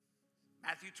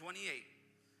Matthew 28.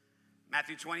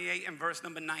 Matthew 28 and verse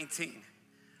number 19.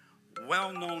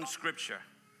 Well-known scripture.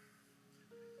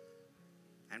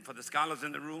 And for the scholars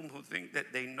in the room who think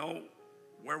that they know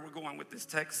where we're going with this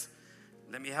text,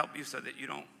 let me help you so that you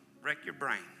don't wreck your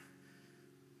brain.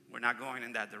 We're not going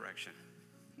in that direction.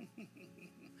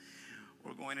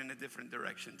 We're going in a different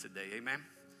direction today. Amen.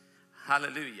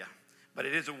 Hallelujah. But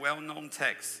it is a well-known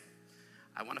text.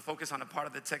 I want to focus on a part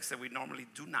of the text that we normally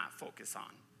do not focus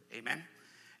on. Amen.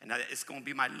 And it's going to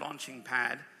be my launching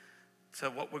pad to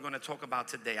what we're going to talk about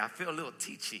today. I feel a little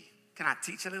teachy. Can I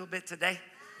teach a little bit today?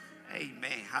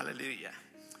 Amen. Hallelujah.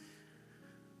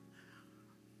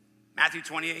 Matthew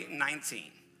 28 and 19.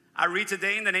 I read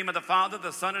today in the name of the Father,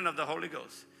 the Son, and of the Holy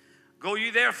Ghost. Go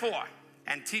ye therefore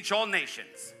and teach all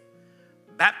nations,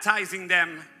 baptizing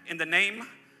them in the name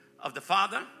of the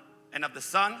Father and of the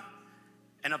Son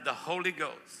and of the Holy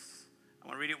Ghost. I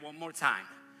want to read it one more time.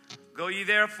 Go ye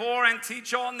therefore and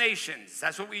teach all nations.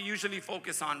 That's what we usually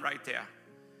focus on right there.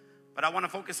 But I want to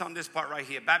focus on this part right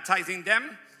here. Baptizing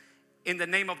them in the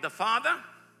name of the Father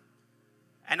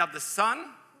and of the Son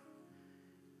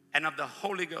and of the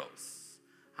Holy Ghost.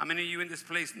 How many of you in this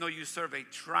place know you serve a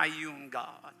triune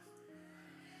God?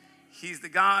 He's the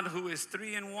God who is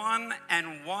 3 in 1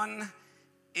 and 1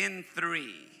 in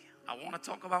 3. I want to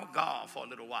talk about God for a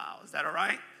little while. Is that all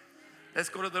right? Let's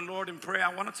go to the Lord in prayer.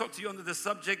 I want to talk to you under the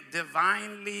subject,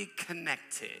 divinely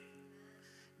connected.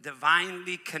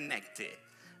 Divinely connected.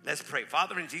 Let's pray.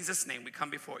 Father, in Jesus' name, we come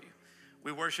before you.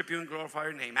 We worship you and glorify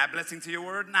your name. Add blessing to your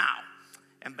word now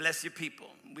and bless your people.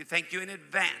 We thank you in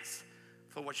advance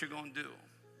for what you're going to do.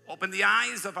 Open the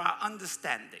eyes of our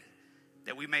understanding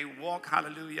that we may walk,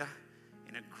 hallelujah,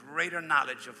 in a greater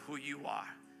knowledge of who you are.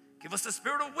 Give us the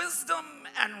spirit of wisdom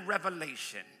and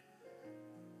revelation.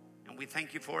 And we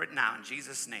thank you for it now in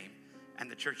Jesus' name.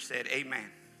 And the church said amen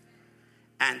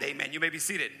and amen. You may be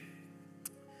seated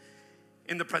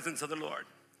in the presence of the Lord.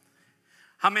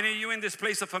 How many of you in this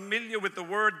place are familiar with the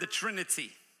word, the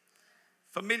Trinity?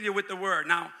 Familiar with the word.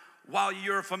 Now, while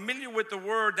you're familiar with the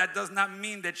word, that does not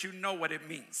mean that you know what it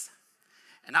means.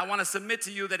 And I want to submit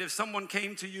to you that if someone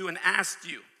came to you and asked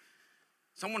you,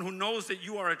 someone who knows that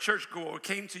you are a churchgoer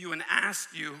came to you and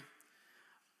asked you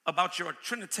about your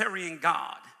Trinitarian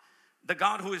God, the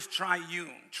God who is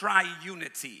triune,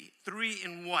 triunity, 3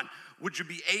 in 1, would you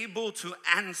be able to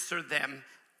answer them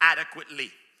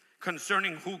adequately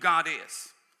concerning who God is?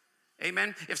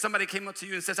 Amen. If somebody came up to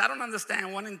you and says, I don't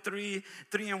understand 1 in 3,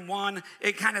 3 in 1,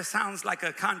 it kind of sounds like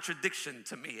a contradiction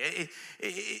to me.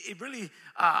 It really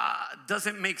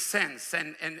doesn't make sense.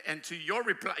 And to your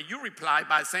reply, you reply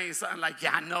by saying something like,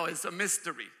 yeah, I know, it's a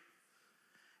mystery.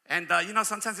 And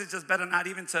sometimes it's just better not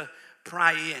even to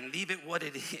pry in. Leave it what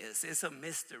it is. It's a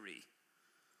mystery.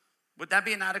 Would that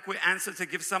be an adequate answer to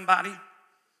give somebody?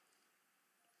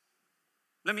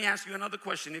 Let me ask you another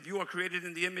question. If you are created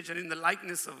in the image and in the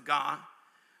likeness of God,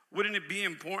 wouldn't it be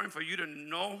important for you to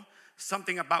know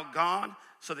something about God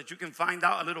so that you can find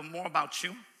out a little more about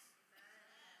you?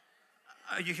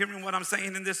 Are you hearing what I'm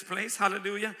saying in this place?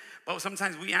 Hallelujah. But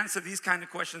sometimes we answer these kind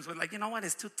of questions with like, you know what,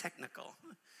 it's too technical.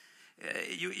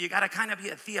 You got to kind of be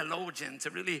a theologian to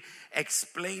really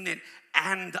explain it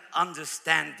and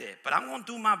understand it. But I'm going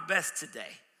to do my best today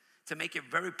to make it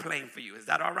very plain for you. Is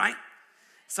that all right?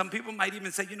 Some people might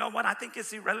even say, you know what, I think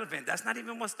it's irrelevant. That's not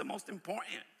even what's the most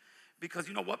important. Because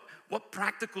you know what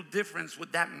practical difference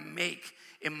would that make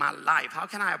in my life? How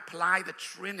can I apply the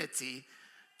Trinity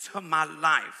to my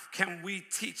life? Can we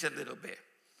teach a little bit?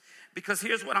 Because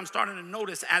here's what I'm starting to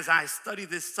notice as I study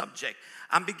this subject.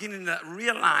 I'm beginning to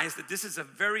realize that this is a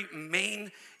very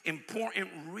main, important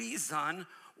reason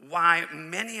why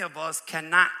many of us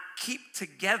cannot keep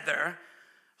together,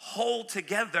 hold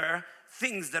together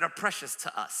things that are precious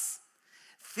to us.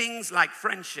 Things like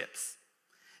friendships.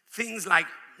 Things like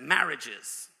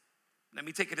marriages. Let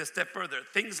me take it a step further.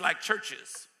 Things like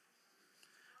churches.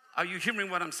 Are you hearing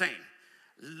what I'm saying?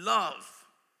 Love,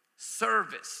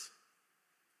 service.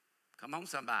 Come on,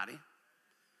 somebody.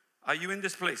 Are you in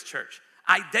this place, church?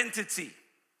 Identity.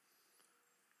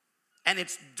 And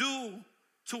it's due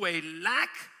to a lack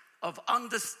of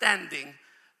understanding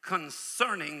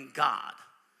concerning God.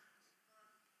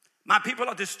 My people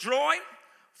are destroyed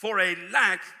for a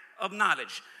lack of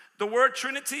knowledge. The word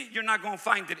Trinity, you're not going to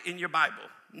find it in your Bible.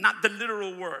 Not the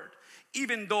literal word.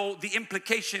 Even though the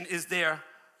implication is there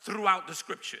throughout the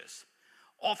scriptures.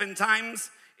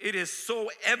 Oftentimes, it is so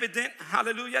evident,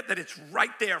 hallelujah, that it's right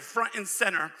there front and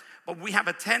center. But we have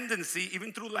a tendency,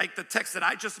 even through like the text that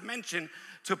I just mentioned,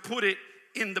 to put it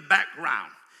in the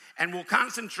background. And we'll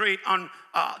concentrate on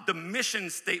the mission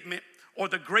statement or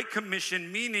the Great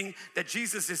Commission, meaning that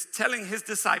Jesus is telling his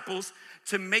disciples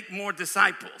to make more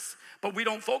disciples. But we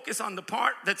don't focus on the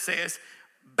part that says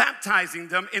baptizing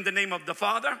them in the name of the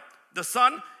Father, the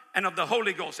Son, and of the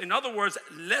Holy Ghost. In other words,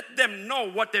 let them know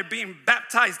what they're being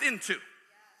baptized into.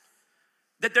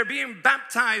 That they're being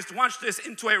baptized, watch this,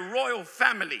 into a royal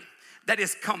family that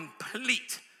is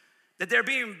complete. That they're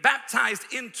being baptized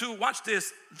into, watch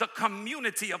this, the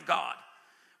community of God,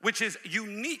 which is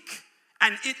unique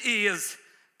and it is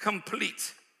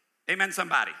complete. Amen,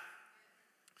 somebody.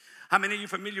 How many of you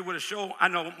familiar with a show? I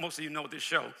know most of you know this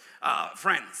show,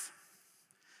 Friends.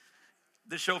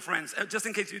 The show Friends. Just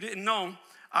in case you didn't know,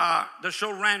 the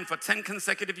show ran for 10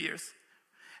 consecutive years.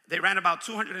 They ran about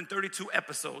 232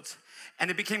 episodes, and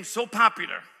it became so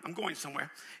popular. I'm going somewhere.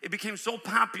 It became so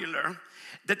popular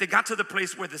that they got to the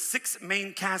place where the 6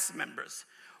 main cast members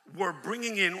were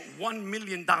bringing in $1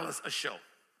 million a show.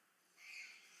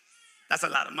 That's a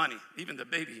lot of money. Even the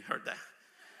baby heard that.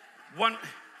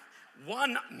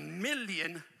 $1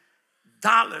 million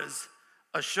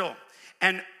a show.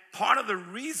 And part of the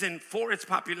reason for its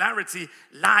popularity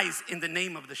lies in the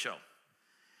name of the show.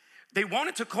 They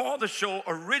wanted to call the show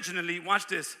originally, watch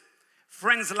this,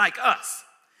 Friends Like Us.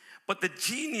 But the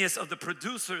genius of the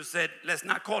producers said, let's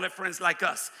not call it Friends Like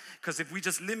Us, because if we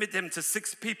just limit them to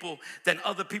 6 people, then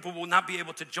other people will not be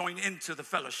able to join into the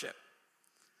fellowship.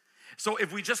 So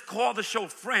if we just call the show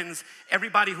Friends,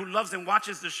 everybody who loves and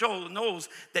watches the show knows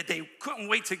that they couldn't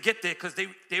wait to get there because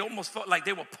they almost felt like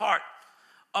they were part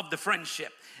of the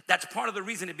friendship. That's part of the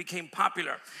reason it became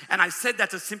popular. And I said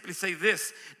that to simply say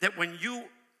this, that when you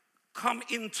come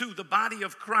into the body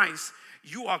of Christ,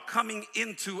 you are coming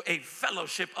into a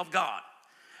fellowship of God.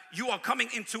 You are coming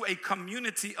into a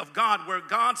community of God where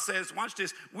God says, watch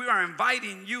this, we are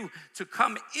inviting you to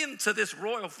come into this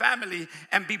royal family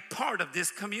and be part of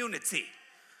this community.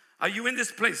 Are you in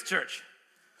this place, church?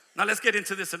 Now let's get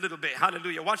into this a little bit.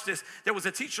 Hallelujah. Watch this. There was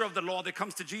a teacher of the law that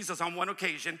comes to Jesus on one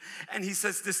occasion, and he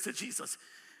says this to Jesus.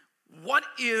 What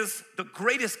is the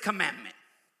greatest commandment?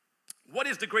 What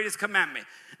is the greatest commandment?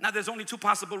 Now, there's only 2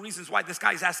 possible reasons why this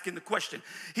guy is asking the question.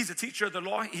 He's a teacher of the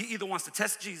law. He either wants to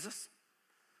test Jesus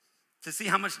to see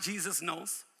how much Jesus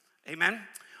knows, amen,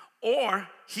 or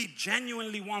he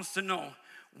genuinely wants to know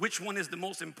which one is the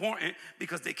most important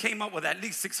because they came up with at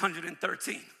least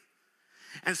 613.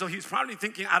 And so he's probably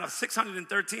thinking, out of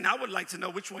 613, I would like to know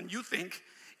which one you think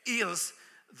is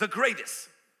the greatest.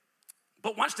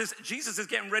 But watch this. Jesus is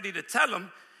getting ready to tell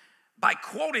him by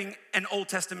quoting an Old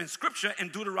Testament scripture in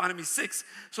Deuteronomy 6.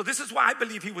 So this is why I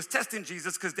believe he was testing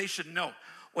Jesus, because they should know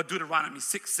what Deuteronomy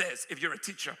 6 says if you're a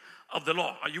teacher of the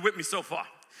law. Are you with me so far?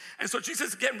 And so Jesus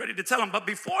is getting ready to tell him, but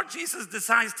before Jesus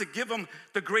decides to give him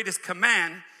the greatest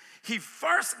command, he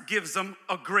first gives him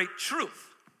a great truth.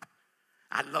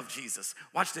 I love Jesus.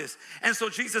 Watch this. And so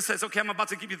Jesus says, okay, I'm about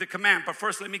to give you the command, but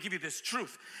first let me give you this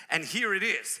truth. And here it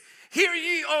is. Hear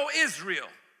ye, O Israel,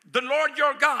 the Lord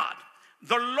your God,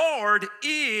 the Lord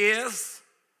is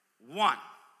one.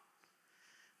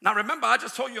 Now remember, I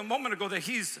just told you a moment ago that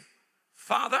he's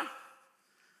Father,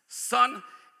 Son,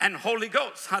 and Holy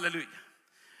Ghost. Hallelujah.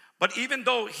 But even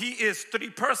though he is 3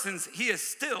 persons, he is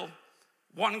still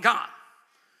one God.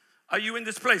 Are you in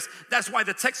this place? That's why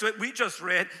the text that we just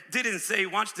read didn't say,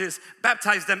 watch this,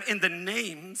 baptize them in the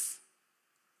names.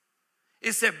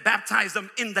 It said baptize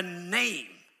them in the name,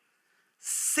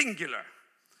 singular.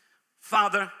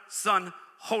 Father, Son,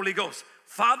 Holy Ghost.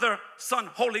 Father, Son,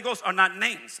 Holy Ghost are not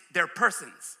names, they're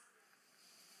persons.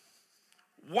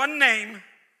 One name,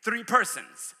 3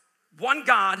 persons. One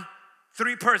God,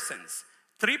 3 persons.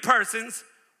 3 persons,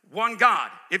 one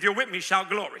God. If you're with me, shout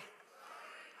glory.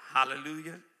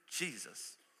 Hallelujah,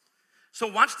 Jesus. So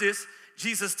watch this.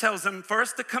 Jesus tells them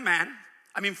first the command.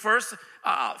 First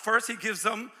he gives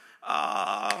them,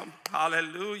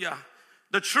 hallelujah,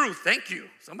 the truth. Thank you.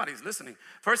 Somebody's listening.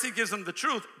 First he gives them the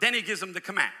truth, then he gives them the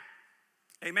command.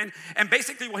 Amen. And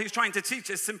basically what he's trying to teach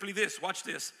is simply this. Watch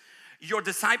this. Your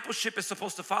discipleship is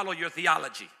supposed to follow your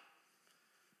theology.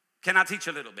 Can I teach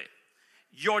a little bit?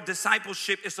 Your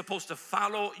discipleship is supposed to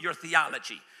follow your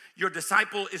theology. Your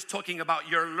disciple is talking about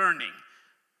your learning,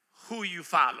 who you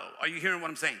follow. Are you hearing what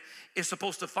I'm saying? It's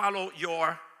supposed to follow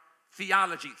your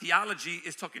theology. Theology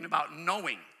is talking about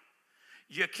knowing.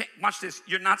 You can't, watch this,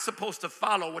 you're not supposed to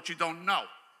follow what you don't know.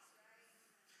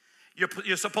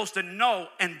 You're supposed to know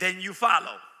and then you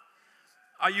follow.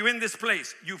 Are you in this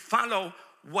place? You follow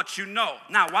what you know.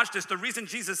 Now watch this. The reason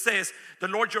Jesus says the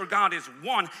Lord your God is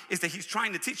one is that he's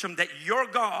trying to teach them that your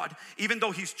God, even though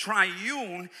he's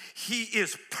triune, he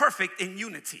is perfect in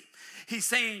unity. He's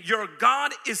saying your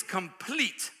God is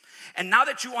complete. And now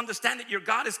that you understand that your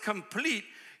God is complete,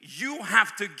 you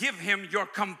have to give him your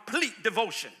complete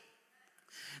devotion.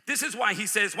 This is why he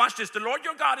says, watch this, the Lord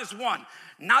your God is one.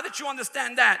 Now that you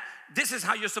understand that, this is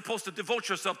how you're supposed to devote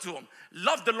yourself to him.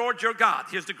 Love the Lord your God.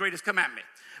 Here's the greatest commandment.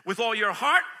 With all your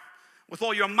heart, with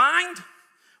all your mind,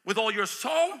 with all your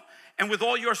soul, and with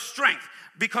all your strength.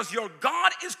 Because your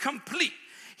God is complete.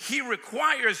 He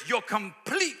requires your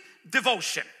complete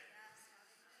devotion.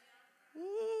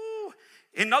 Ooh.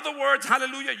 In other words,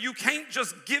 hallelujah, you can't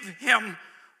just give him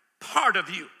part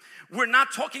of you. We're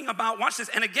not talking about, watch this,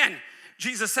 and again,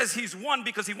 Jesus says he's one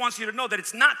because he wants you to know that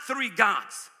it's not three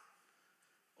gods.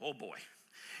 Oh boy.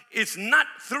 It's not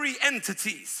three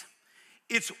entities.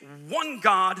 It's one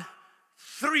God,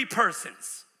 three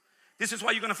persons. This is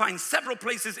why you're going to find several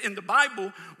places in the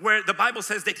Bible where the Bible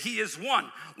says that he is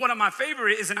one. One of my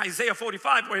favorite is in Isaiah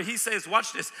 45 where he says,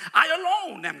 watch this, I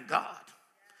alone am God,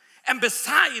 and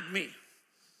beside me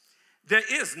there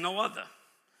is no other.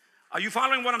 Are you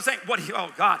following what I'm saying?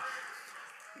 Oh God.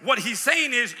 What he's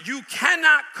saying is you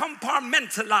cannot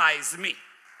compartmentalize me.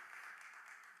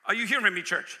 Are you hearing me,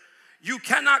 church? You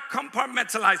cannot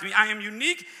compartmentalize me. I am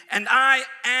unique and I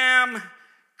am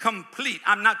complete.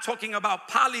 I'm not talking about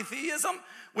polytheism,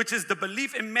 which is the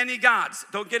belief in many gods.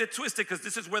 Don't get it twisted, because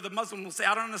this is where the Muslim will say,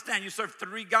 I don't understand, you serve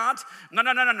three gods? No.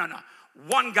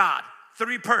 One God,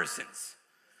 three persons.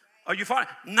 Are you following?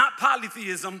 Not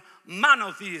polytheism,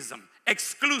 monotheism,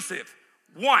 exclusive,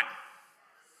 one.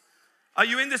 Are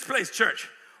you in this place, church?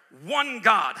 One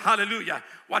God, hallelujah.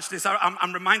 Watch this,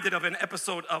 I'm reminded of an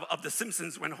episode of The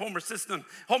Simpsons when Homer Simpson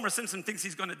thinks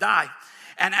he's gonna die.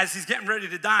 And as he's getting ready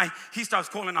to die, he starts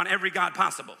calling on every God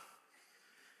possible.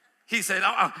 He said,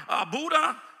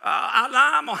 Buddha,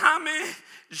 Allah, Muhammad,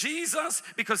 Jesus,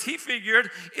 because he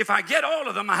figured if I get all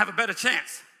of them, I have a better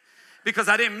chance because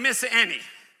I didn't miss any.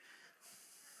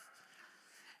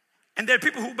 And there are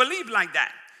people who believe like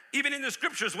that. Even in the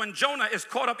scriptures, when Jonah is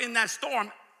caught up in that storm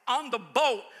on the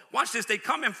boat, watch this, they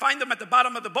come and find him at the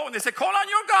bottom of the boat and they say, call on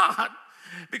your God,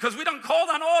 because we done called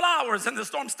on all hours and the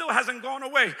storm still hasn't gone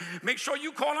away. Make sure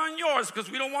you call on yours because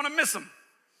we don't want to miss him.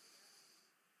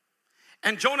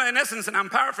 And Jonah, in essence, and I'm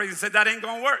paraphrasing, said that ain't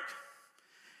gonna work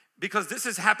because this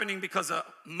is happening because of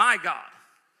my God,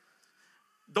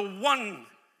 the one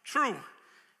true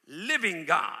living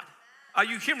God. Are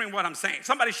you hearing what I'm saying?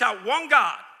 Somebody shout, one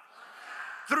God.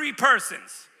 Three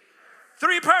persons.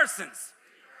 Three persons.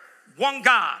 One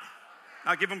God.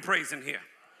 Now give him praise in here.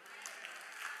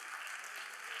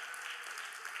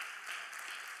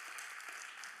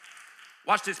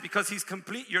 Watch this, because he's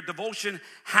complete, your devotion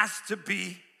has to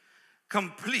be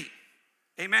complete.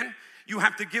 Amen? You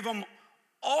have to give him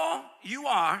all you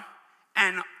are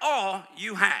and all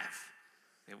you have.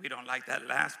 We don't like that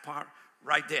last part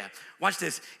right there. Watch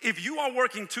this. If you are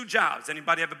working two jobs,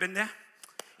 anybody ever been there?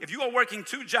 If you are working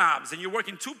two jobs and you're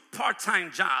working two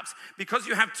part-time jobs, because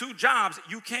you have two jobs,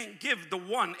 you can't give the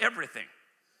one everything.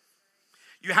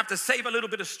 You have to save a little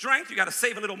bit of strength. You got to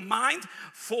save a little mind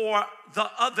for the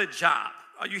other job.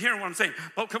 Are you hearing what I'm saying?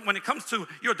 But when it comes to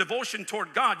your devotion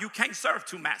toward God, you can't serve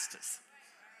two masters.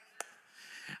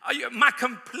 My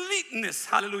completeness,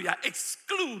 hallelujah,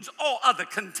 excludes all other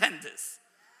contenders.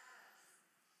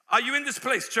 Are you in this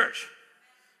place, church?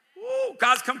 Ooh,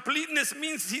 God's completeness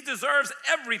means he deserves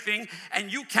everything,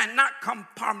 and you cannot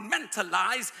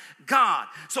compartmentalize God.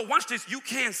 So watch this. You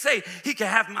can't say he can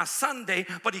have my Sunday,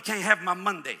 but he can't have my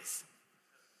Mondays.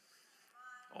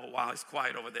 Oh, wow, it's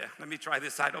quiet over there. Let me try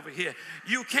this side over here.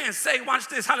 You can't say, watch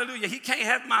this, hallelujah, he can't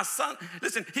have my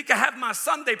Listen, he can have my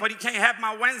Sunday, but he can't have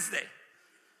my Wednesday.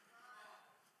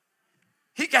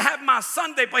 He can have my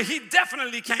Sunday, but he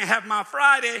definitely can't have my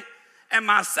Friday and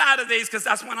my Saturdays, because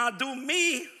that's when I do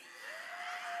me.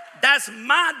 That's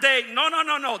my day.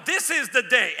 No. This is the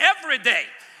day, every day,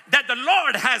 that the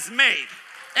Lord has made.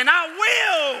 And I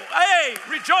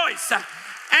will, rejoice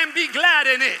and be glad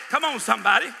in it. Come on,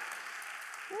 somebody.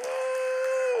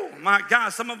 Ooh, my God,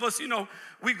 some of us,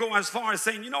 we go as far as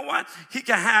saying, you know what? He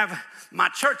can have my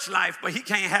church life, but he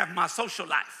can't have my social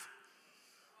life.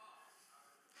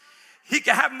 He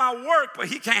can have my work, but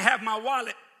he can't have my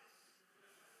wallet.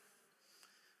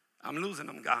 I'm losing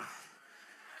them, God.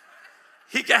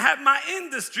 He can have my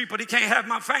industry, but he can't have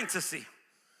my fantasy.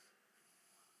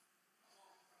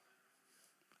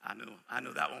 I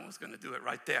knew that one was going to do it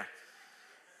right there.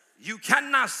 You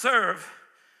cannot serve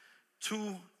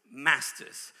two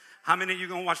masters. How many of you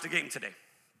going to watch the game today?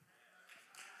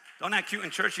 Don't act cute in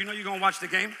church. You know you're going to watch the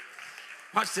game.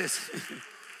 Watch this.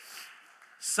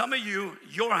 Some of you,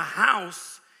 your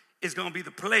house is going to be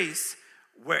the place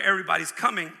where everybody's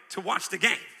coming to watch the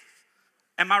game.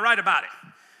 Am I right about it?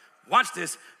 Watch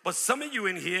this. But some of you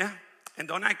in here, and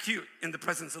don't act cute in the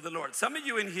presence of the Lord. Some of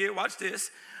you in here, watch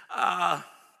this,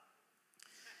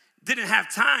 didn't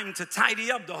have time to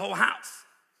tidy up the whole house.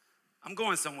 I'm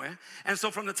going somewhere. And so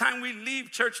from the time we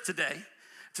leave church today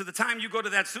to the time you go to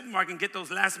that supermarket and get those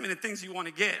last minute things you want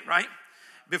to get, right?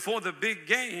 Before the big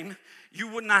game, you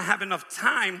would not have enough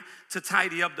time to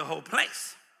tidy up the whole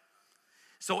place.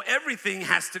 So everything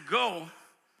has to go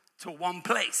to one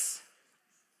place.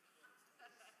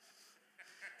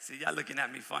 See, y'all looking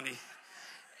at me funny.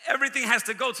 Everything has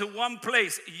to go to one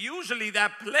place. Usually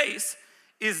that place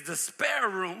is the spare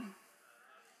room.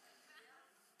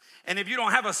 And if you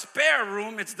don't have a spare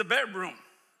room, it's the bedroom.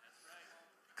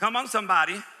 Come on,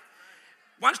 somebody.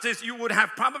 Watch this. You would have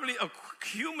probably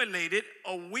accumulated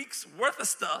a week's worth of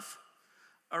stuff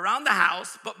around the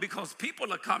house, but because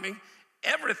people are coming,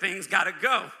 everything's got to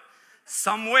go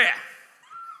somewhere.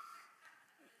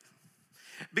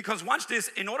 Because watch this,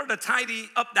 in order to tidy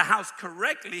up the house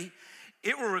correctly,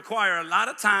 it will require a lot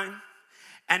of time,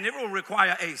 and it will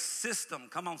require a system,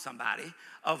 come on somebody,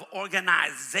 of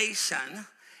organization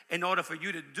in order for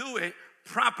you to do it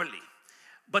properly.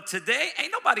 But today,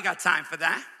 ain't nobody got time for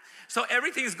that. So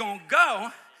everything's going to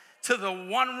go to the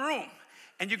one room.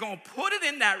 And you're going to put it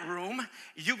in that room.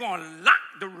 You're going to lock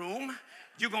the room.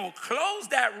 You're going to close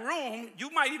that room. You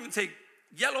might even take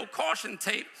yellow caution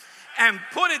tape and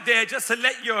put it there just to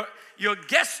let your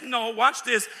guests know, watch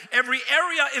this, every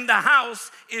area in the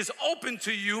house is open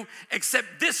to you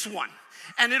except this one.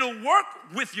 And it'll work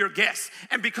with your guests.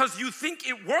 And because you think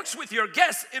it works with your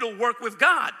guests, it'll work with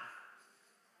God.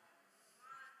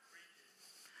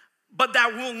 But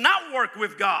that will not work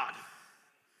with God.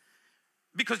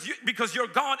 Because your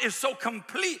God is so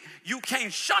complete, you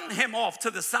can't shun him off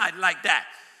to the side like that.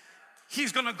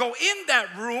 He's going to go in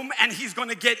that room and he's going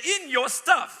to get in your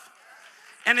stuff.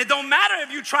 And it don't matter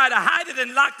if you try to hide it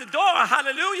and lock the door,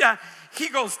 hallelujah, he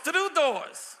goes through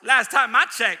doors. Last time I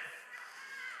checked.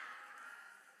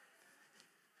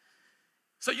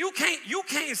 So you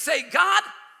can't say, God,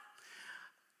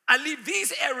 I leave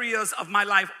these areas of my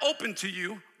life open to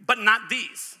you, but not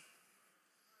these.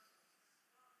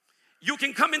 You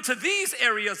can come into these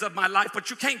areas of my life,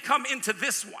 but you can't come into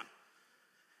this one.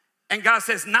 And God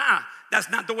says, nah,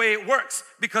 that's not the way it works,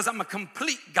 because I'm a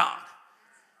complete God.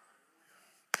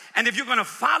 And if you're going to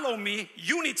follow me,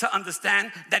 you need to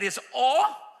understand that it's all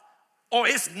or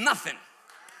it's nothing.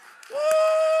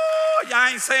 Woo, y'all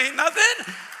ain't saying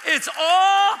nothing. It's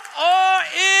all or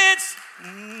it's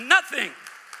nothing.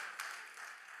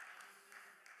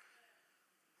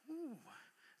 Ooh,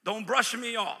 don't brush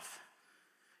me off.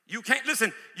 You can't,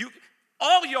 listen,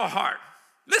 all your heart,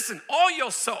 listen, all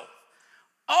your soul,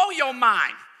 all your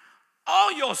mind,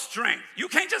 all your strength. You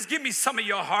can't just give me some of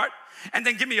your heart and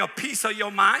then give me a piece of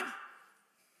your mind.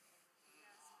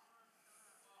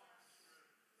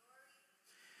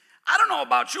 I don't know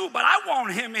about you, but I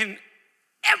want him in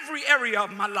every area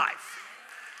of my life.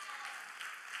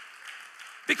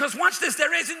 Because watch this,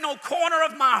 there isn't no corner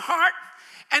of my heart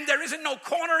and there isn't no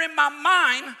corner in my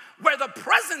mind where the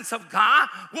presence of God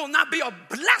will not be a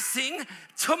blessing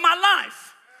to my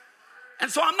life.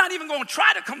 And so I'm not even going to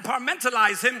try to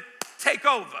compartmentalize him, take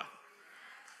over.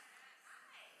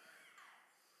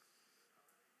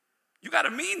 You got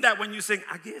to mean that when you sing,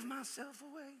 I give myself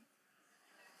away.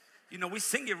 You know, we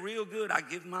sing it real good, I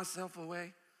give myself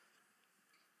away.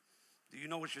 Do you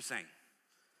know what you're saying?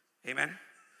 Amen?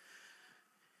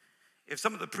 If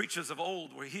some of the preachers of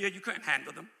old were here, you couldn't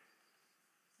handle them.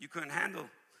 You couldn't handle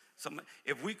some.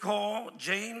 If we call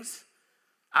James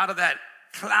out of that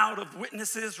cloud of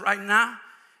witnesses right now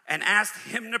and asked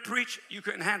him to preach, you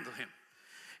couldn't handle him.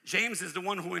 James is the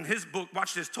one who in his book,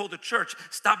 watch this, told the church,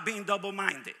 stop being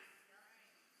double-minded.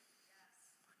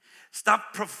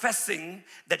 Stop professing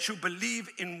that you believe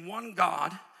in one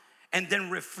God and then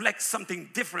reflect something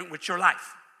different with your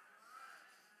life.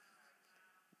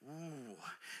 Ooh.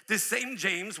 This same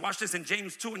James, watch this, in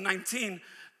James 2:19,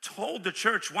 told the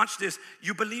church, watch this,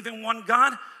 you believe in one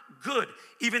God? Good.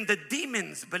 Even the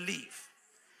demons believe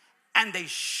and they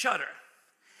shudder.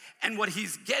 And what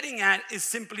he's getting at is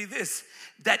simply this,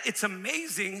 that it's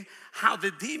amazing how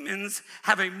the demons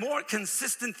have a more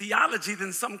consistent theology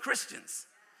than some Christians.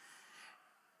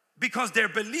 Because their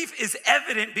belief is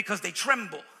evident because they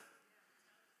tremble.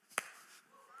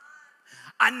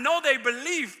 I know they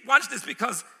believe, watch this,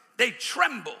 because they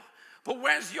tremble. But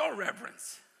where's your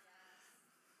reverence?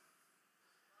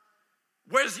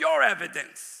 Where's your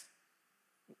evidence?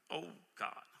 Oh, God.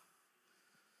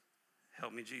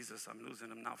 Help me, Jesus. I'm losing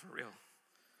them now for real.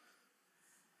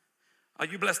 Are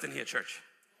you blessed in here, church?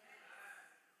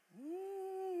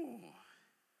 Ooh.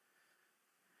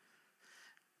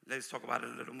 Let's talk about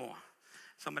it a little more.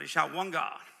 Somebody shout, one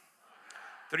God,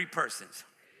 three persons.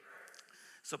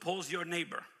 Suppose your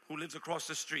neighbor who lives across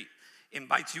the street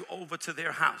invites you over to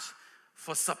their house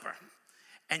for supper,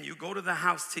 and you go to the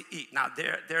house to eat. Now,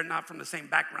 they're not from the same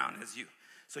background as you,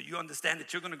 so you understand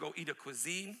that you're going to go eat a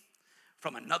cuisine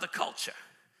from another culture.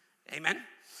 Amen?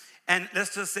 And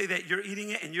let's just say that you're eating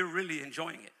it and you're really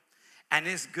enjoying it, and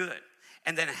it's good.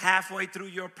 And then halfway through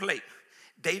your plate,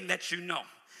 they let you know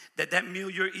that that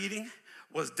meal you're eating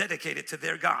was dedicated to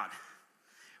their God,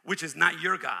 which is not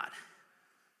your God.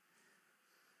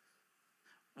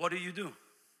 What do?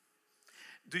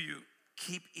 Do you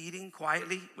keep eating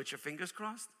quietly with your fingers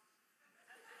crossed?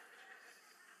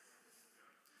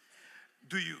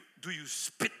 Do you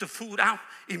spit the food out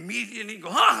immediately and go,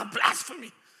 oh,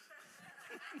 blasphemy,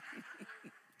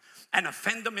 and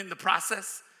offend them in the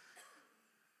process?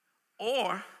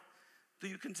 Or do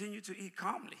you continue to eat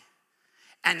calmly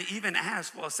and even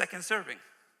ask for a second serving?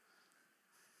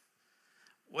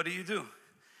 What do?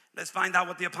 Let's find out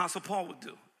what the Apostle Paul would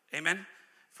do. Amen?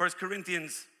 1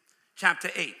 Corinthians chapter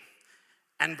 8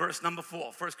 and verse number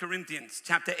 4. 1 Corinthians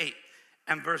chapter 8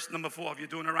 and verse number 4. If you're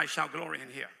doing it right, shout glory in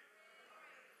here.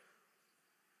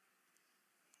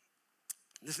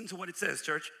 Listen to what it says,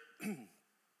 church.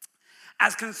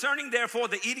 As concerning, therefore,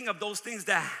 the eating of those things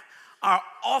that are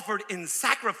offered in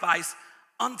sacrifice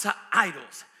unto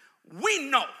idols, we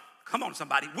know, come on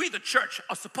somebody, we the church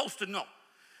are supposed to know.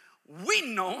 We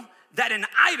know that an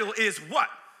idol is what?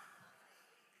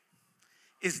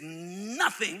 Is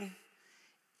nothing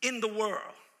in the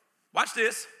world. Watch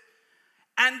this.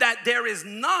 And that there is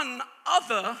none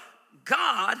other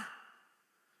God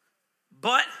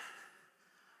but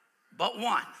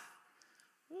one.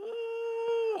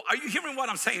 Ooh, are you hearing what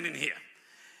I'm saying in here?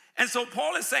 And so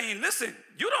Paul is saying, listen,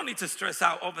 you don't need to stress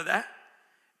out over that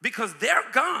because their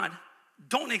God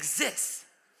don't exist.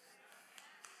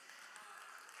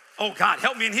 Oh God,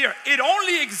 help me in here. It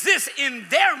only exists in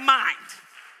their mind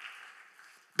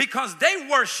because they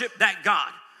worship that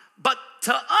God. But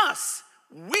to us,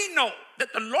 we know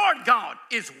that the Lord God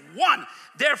is one.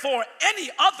 Therefore, any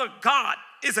other God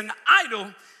is an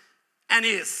idol and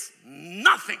is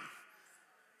nothing.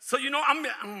 So, you know,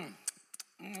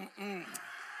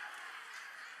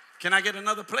 Can I get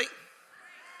another plate?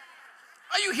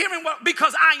 Are you hearing what?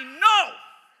 Because I know.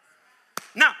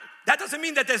 Now, that doesn't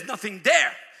mean that there's nothing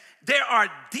there. There are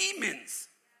demons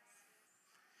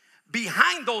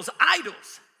behind those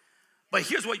idols. But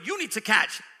here's what you need to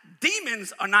catch.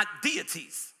 Demons are not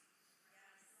deities.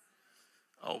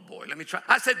 Oh boy, let me try.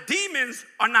 I said demons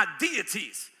are not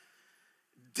deities.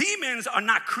 Demons are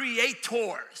not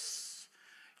creators.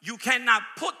 You cannot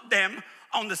put them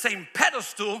on the same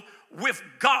pedestal with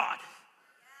God.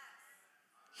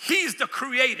 He's the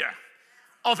creator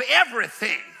of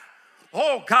everything.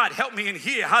 Oh God, help me in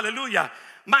here. Hallelujah.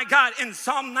 My God, in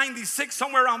Psalm 96,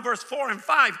 somewhere around verse 4 and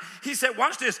 5, he said,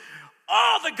 watch this.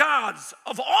 All the gods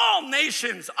of all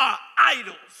nations are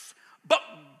idols, but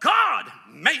God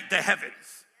made the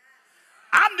heavens.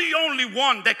 I'm the only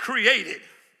one that created.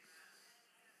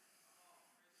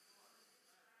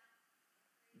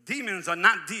 Demons are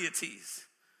not deities.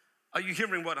 Are you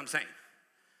hearing what I'm saying?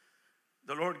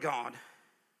 The Lord God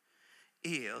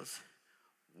is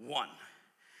one.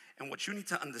 And what you need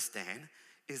to understand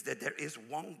is that there is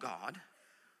one God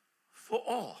for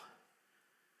all.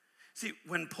 See,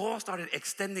 when Paul started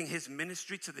extending his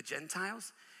ministry to the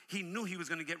Gentiles, he knew he was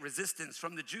going to get resistance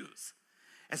from the Jews.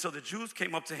 And so the Jews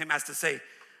came up to him as to say,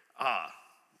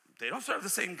 they don't serve the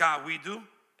same God we do.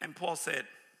 And Paul said,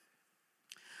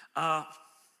 how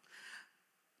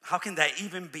can that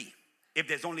even be if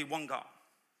there's only one God?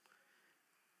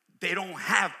 They don't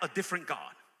have a different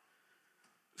God.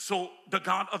 So the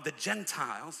God of the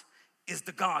Gentiles is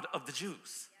the God of the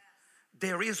Jews.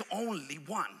 There is only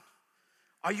one.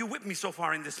 Are you with me so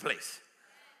far in this place?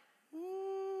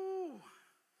 Ooh.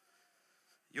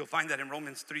 You'll find that in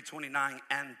Romans 3:29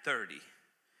 and 30.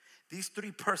 These three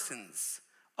persons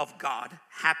of God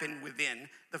happen within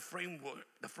the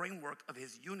framework of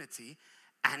his unity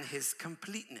and his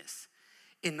completeness.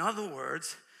 In other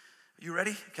words, you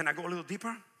ready? Can I go a little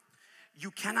deeper? You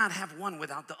cannot have one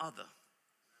without the other.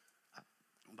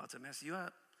 I'm about to mess you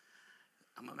up.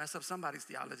 I'm going to mess up somebody's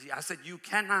theology. I said you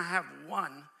cannot have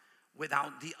one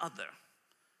without the other.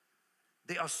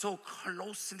 They are so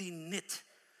closely knit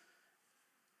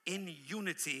in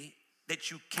unity that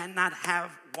you cannot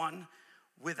have one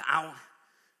without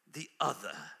the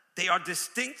other. They are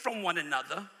distinct from one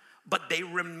another, but they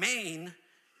remain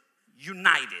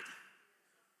united.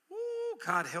 Ooh,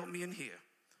 God help me in here.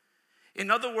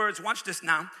 In other words, watch this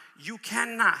now. You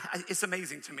cannot, it's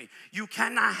amazing to me. You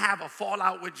cannot have a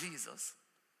fallout with Jesus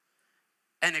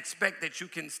and expect that you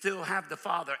can still have the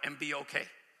Father and be okay.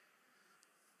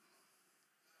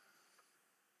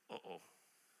 Uh-oh.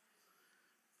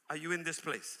 Are you in this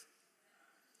place?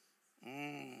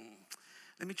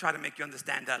 Let me try to make you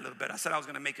understand that a little bit. I said I was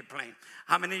going to make it plain.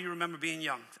 How many of you remember being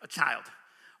young, a child?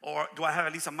 Or do I have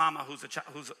at least a mama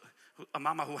a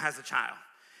mama who has a child?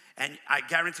 And I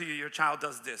guarantee you, your child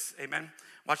does this. Amen?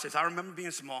 Watch this. I remember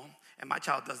being small, and my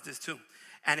child does this too.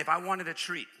 And if I wanted a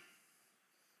treat,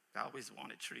 I always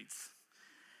wanted treats.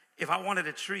 If I wanted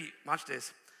a treat, watch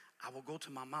this, I will go to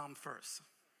my mom first.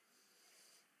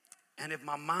 And if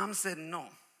my mom said no,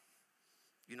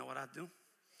 you know what I'd do?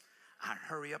 I'd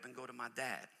hurry up and go to my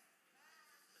dad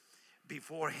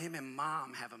before him and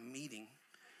mom have a meeting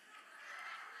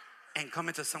and come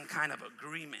into some kind of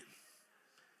agreement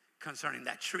concerning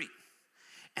that treat.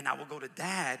 And I will go to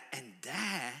dad, and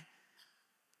dad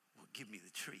will give me the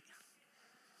treat.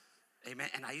 Amen.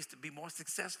 And I used to be more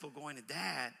successful going to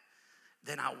dad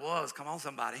than I was, come on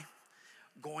somebody,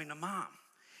 going to mom.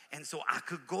 And so I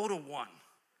could go to one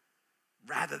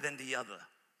rather than the other.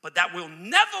 But that will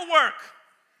never work.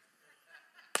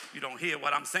 You don't hear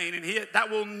what I'm saying in here? That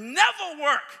will never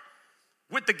work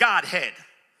with the Godhead.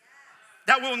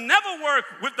 That will never work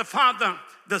with the Father,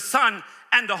 the Son,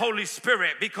 and the Holy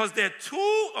Spirit, because they're too,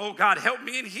 oh God, help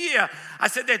me in here. I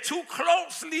said they're too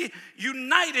closely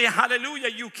united. Hallelujah.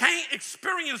 You can't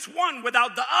experience one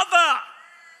without the other.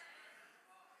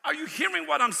 Are you hearing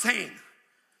what I'm saying?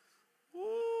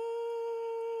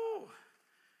 Ooh.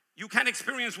 You can't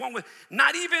experience one with,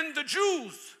 not even the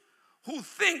Jews who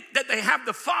think that they have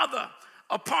the Father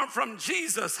apart from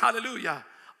Jesus, hallelujah,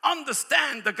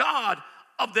 understand the God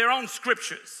of their own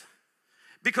scriptures.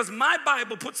 Because my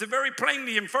Bible puts it very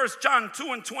plainly in 1 John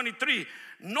 2 and 23,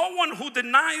 no one who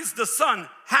denies the Son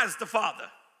has the Father.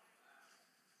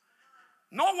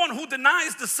 No one who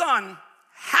denies the Son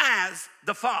has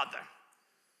the Father.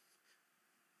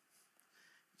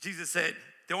 Jesus said,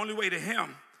 the only way to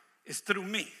him is through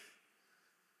me.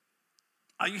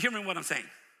 Are you hearing what I'm saying?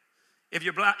 If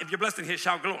you're blessed in here,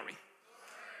 shout glory.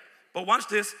 But watch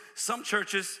this. Some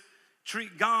churches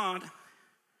treat God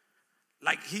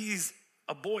like he's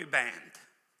a boy band.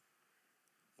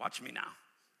 Watch me now.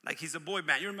 Like he's a boy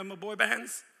band. You remember boy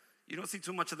bands? You don't see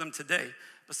too much of them today,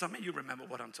 but some of you remember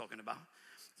what I'm talking about.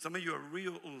 Some of you are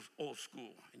real old school,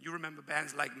 and you remember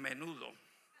bands like Menudo.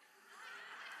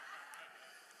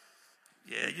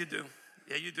 Yeah, you do.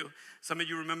 Yeah, you do. Some of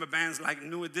you remember bands like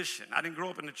New Edition. I didn't grow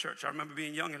up in the church. I remember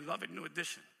being young and loving New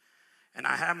Edition. And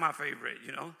I had my favorite,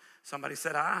 you know. Somebody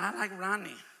said, I like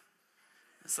Ronnie.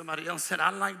 And somebody else said,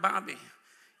 I like Bobby.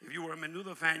 If you were a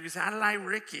Menudo fan, you said, I like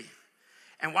Ricky.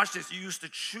 And watch this. You used to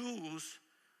choose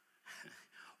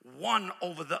one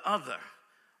over the other.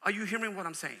 Are you hearing what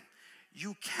I'm saying?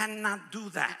 You cannot do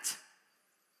that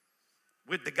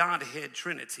with the Godhead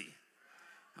Trinity.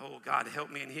 Oh, God,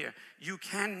 help me in here. You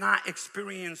cannot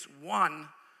experience one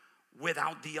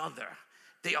without the other.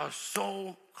 They are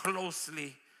so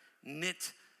closely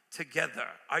knit together.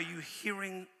 Are you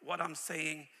hearing what I'm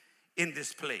saying in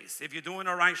this place? If you're doing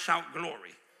all right, shout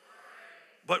glory.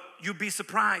 But you'd be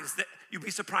surprised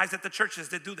at the churches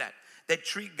that do that. They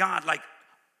treat God like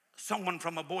someone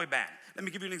from a boy band. Let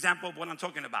me give you an example of what I'm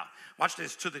talking about. Watch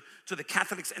this. To the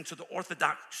Catholics and to the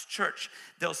Orthodox Church,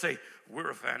 they'll say, we're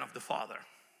a fan of the Father.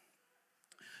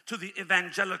 To the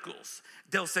evangelicals,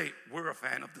 they'll say, we're a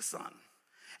fan of the Son.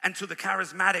 And to the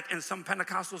charismatic and some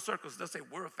Pentecostal circles, they'll say,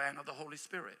 we're a fan of the Holy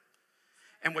Spirit.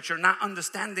 And what you're not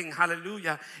understanding,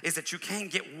 hallelujah, is that you can't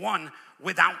get one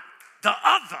without the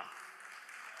other.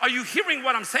 Are you hearing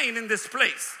what I'm saying in this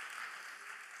place?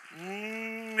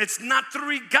 It's not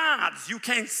three gods. You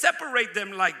can't separate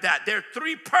them like that. They're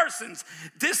three persons,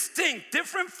 distinct,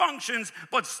 different functions,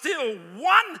 but still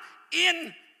one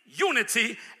in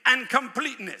unity and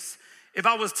completeness. If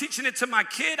I was teaching it to my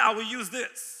kid, I would use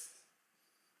this.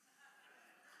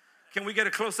 Can we get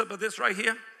a close-up of this right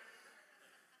here?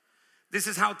 This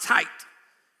is how tight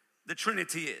the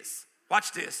Trinity is.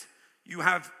 Watch this. You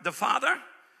have the Father,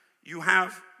 you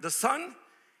have the Son,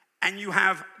 and you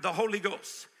have the Holy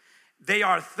Ghost. They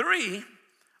are three,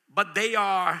 but they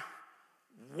are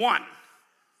one.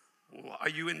 Are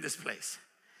you in this place?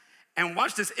 And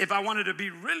watch this. If I wanted to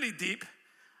be really deep,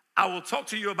 I will talk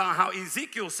to you about how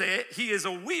Ezekiel said he is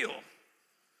a wheel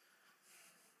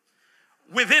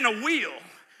within a wheel.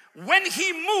 When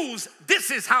he moves,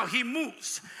 this is how he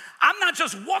moves. I'm not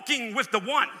just walking with the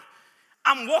one.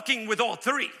 I'm walking with all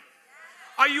three.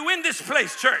 Are you in this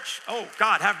place, church? Oh,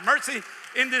 God, have mercy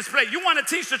in this place. You want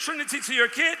to teach the Trinity to your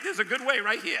kid? There's a good way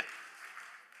right here.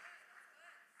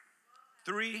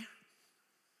 Three,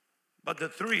 but the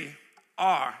three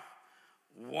are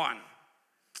one.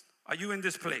 Are you in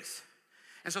this place?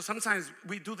 And so sometimes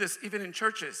we do this even in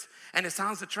churches, and it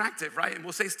sounds attractive, right? And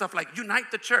we'll say stuff like,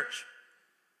 unite the church.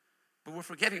 But we're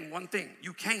forgetting one thing.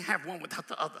 You can't have one without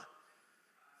the other.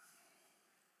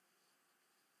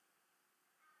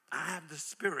 I have the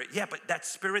Spirit. Yeah, but that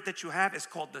Spirit that you have is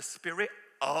called the Spirit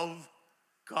of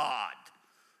God.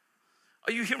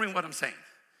 Are you hearing what I'm saying?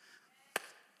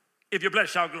 If you're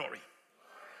blessed, shout glory.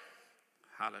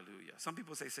 Hallelujah. Some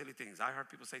people say silly things. I heard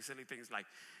people say silly things like,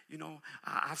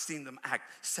 I've seen them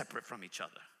act separate from each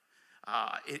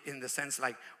other. In the sense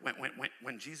like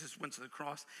when Jesus went to the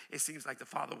cross, it seems like the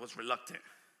Father was reluctant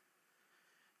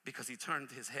because he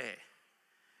turned his head.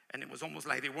 And it was almost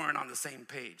like they weren't on the same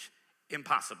page.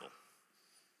 Impossible.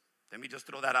 Let me just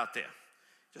throw that out there.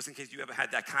 Just in case you ever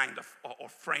had that kind of or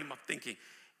frame of thinking.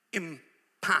 Impossible.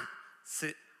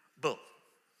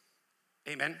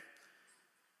 Amen.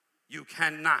 You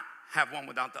cannot have one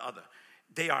without the other.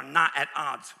 They are not at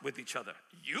odds with each other.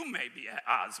 You may be at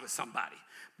odds with somebody,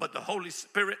 but the Holy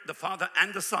Spirit, the Father,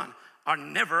 and the Son are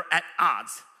never at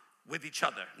odds with each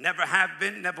other. Never have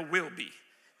been, never will be.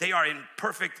 They are in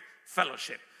perfect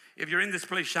fellowship. If you're in this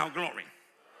place, shout glory.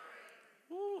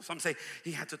 Ooh, some say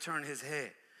he had to turn his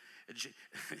head.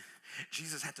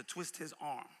 Jesus had to twist his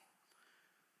arm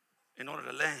in order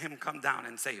to let him come down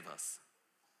and save us.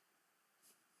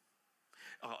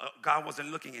 God wasn't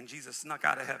looking, and Jesus snuck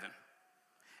out of heaven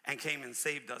and came and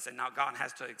saved us, and now God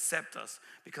has to accept us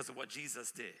because of what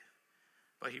Jesus did.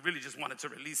 But he really just wanted to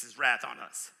release his wrath on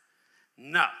us.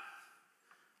 No.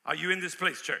 Are you in this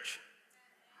place, church?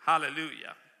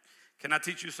 Hallelujah. Can I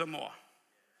teach you some more?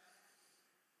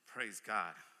 Praise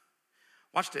God.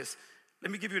 Watch this. Let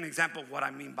me give you an example of what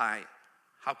I mean by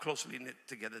how closely knit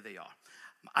together they are.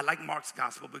 I like Mark's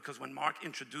gospel because when Mark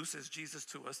introduces Jesus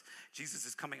to us, Jesus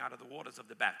is coming out of the waters of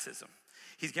the baptism.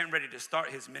 He's getting ready to start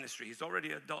his ministry. He's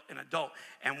already an adult.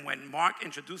 And when Mark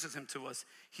introduces him to us,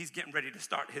 he's getting ready to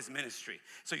start his ministry.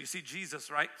 So you see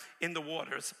Jesus, right, in the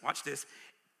waters. Watch this.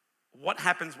 What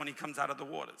happens when he comes out of the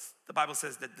waters? The Bible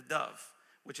says that the dove,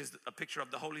 which is a picture of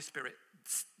the Holy Spirit,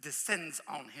 descends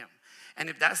on him. And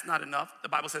if that's not enough, the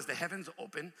Bible says the heavens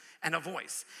open and a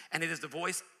voice. And it is the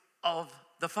voice of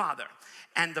the Father.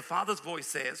 And the Father's voice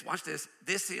says, watch this,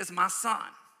 this is my Son,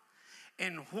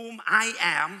 in whom I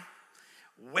am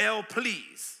well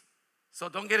pleased. So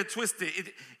don't get it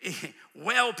twisted.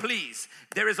 Well pleased.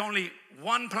 There is only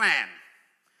one plan.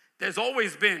 There's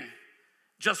always been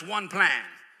just one plan.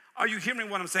 Are you hearing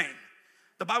what I'm saying?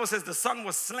 The Bible says the Son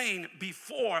was slain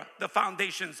before the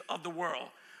foundations of the world.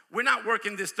 We're not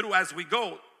working this through as we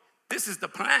go. This is the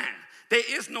plan. There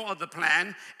is no other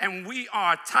plan, and we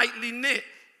are tightly knit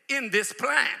in this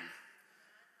plan.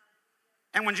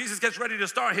 And when Jesus gets ready to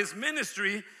start his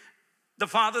ministry, the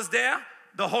Father's there,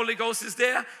 the Holy Ghost is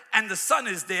there, and the Son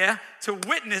is there to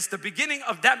witness the beginning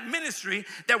of that ministry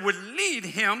that would lead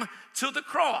him to the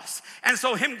cross. And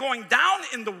so him going down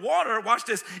in the water, watch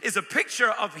this, is a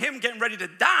picture of him getting ready to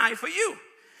die for you.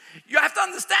 You have to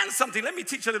understand something. Let me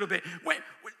teach you a little bit. When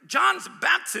John's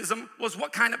baptism was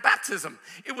what kind of baptism?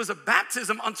 It was a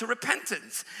baptism unto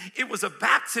repentance. It was a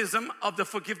baptism of the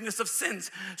forgiveness of sins.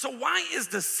 So why is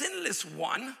the sinless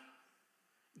one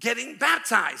getting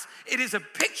baptized? It is a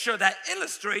picture that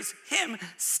illustrates him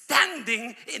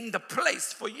standing in the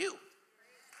place for you.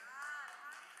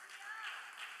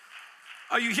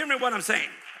 Are you hearing what I'm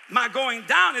saying? My going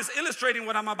down is illustrating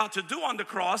what I'm about to do on the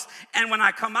cross. And when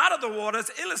I come out of the waters,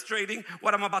 illustrating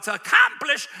what I'm about to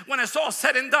accomplish when it's all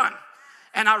said and done.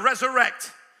 And I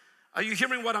resurrect. Are you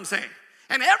hearing what I'm saying?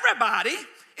 And everybody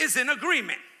is in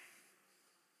agreement.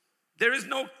 There is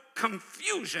no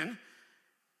confusion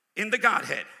in the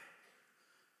Godhead.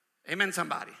 Amen,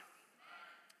 somebody.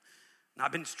 Now,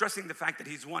 I've been stressing the fact that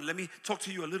he's one. Let me talk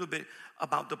to you a little bit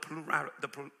about the plurality.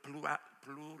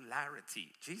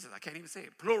 Jesus, I can't even say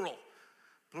it.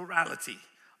 Plurality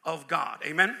of God.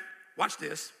 Amen. Watch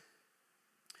this.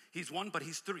 He's one, but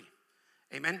he's three.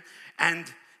 Amen.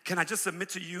 And can I just submit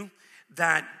to you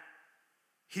that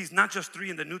he's not just three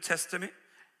in the New Testament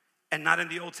and not in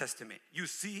the Old Testament. You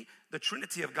see the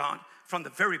Trinity of God from the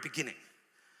very beginning.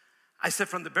 I said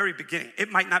from the very beginning.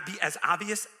 It might not be as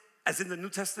obvious as in the New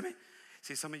Testament.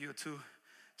 See, some of you are too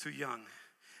young.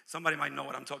 Somebody might know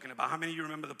what I'm talking about. How many of you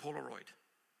remember the Polaroid?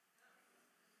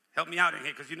 Help me out in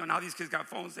here, because now these kids got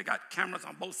phones. They got cameras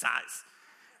on both sides.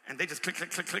 And they just click,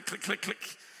 click, click, click, click, click,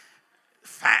 click.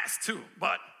 Fast, too.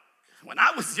 But when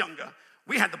I was younger,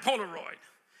 we had the Polaroid.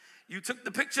 You took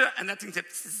the picture, and that thing said,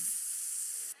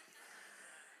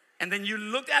 and then you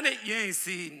looked at it, you ain't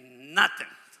see nothing.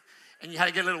 And you had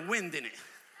to get a little wind in it.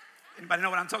 Anybody know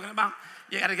what I'm talking about?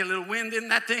 You got to get a little wind in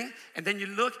that thing, and then you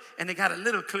look, and it got a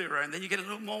little clearer, and then you get a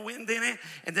little more wind in it,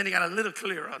 and then it got a little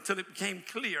clearer until it became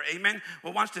clear. Amen?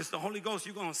 Well, watch this. The Holy Ghost,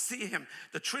 you're going to see him.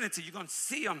 The Trinity, you're going to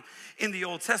see him in the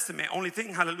Old Testament. Only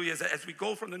thing, hallelujah, is that as we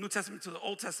go from the New Testament to the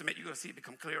Old Testament, you're going to see it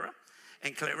become clearer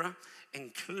and clearer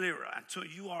and clearer until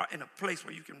you are in a place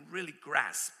where you can really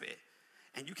grasp it.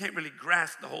 And you can't really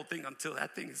grasp the whole thing until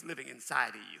that thing is living inside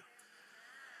of you.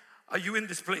 Are you in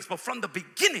this place? But from the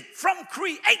beginning, from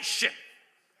creation,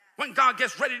 when God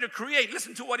gets ready to create,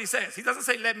 listen to what he says. He doesn't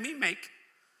say, let me make.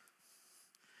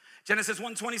 Genesis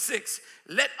 1:26,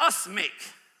 let us make.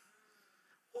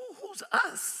 Who's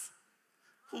us?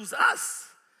 Who's us?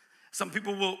 Some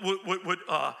people would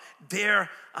dare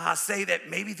say that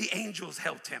maybe the angels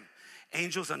helped him.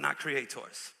 Angels are not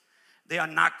creators. They are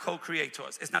not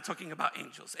co-creators. It's not talking about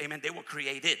angels. Amen. They were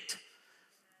created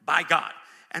by God.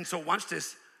 And so watch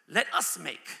this. Let us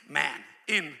make man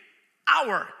in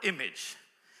our image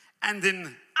and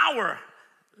in our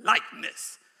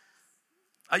likeness.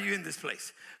 Are you in this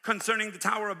place? Concerning the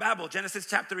Tower of Babel, Genesis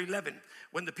chapter 11,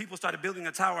 when the people started building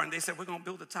a tower and they said, we're going to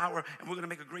build a tower and we're going to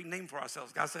make a great name for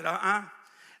ourselves. God said,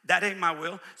 that ain't my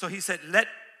will. So he said, let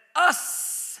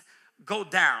us go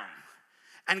down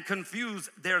and confuse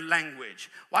their language.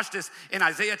 Watch this in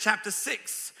Isaiah chapter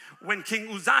 6, when King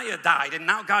Uzziah died, and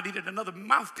now God needed another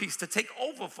mouthpiece to take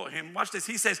over for him. Watch this.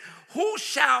 He says, who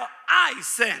shall I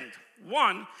send?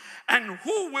 One, and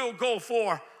who will go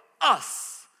for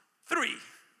us? Three.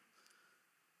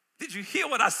 Did you hear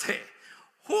what I said?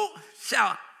 Who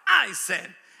shall I send,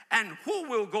 and who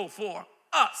will go for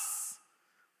us?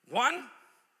 One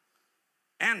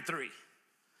and three.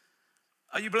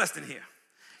 Are you blessed in here?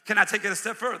 Can I take it a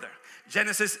step further?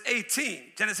 Genesis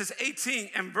 18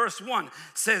 and verse 1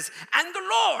 says, and the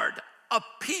Lord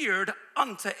appeared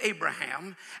unto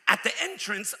Abraham at the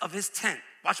entrance of his tent.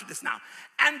 Watch this now.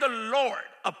 And the Lord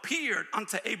appeared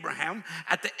unto Abraham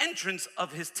at the entrance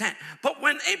of his tent. But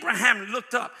when Abraham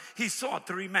looked up, he saw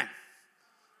three men.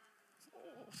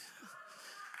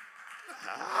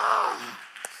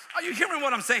 Are you hearing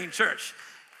what I'm saying, church?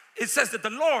 It says that the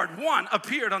Lord, one,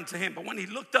 appeared unto him, but when he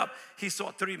looked up, he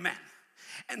saw three men.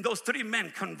 And those three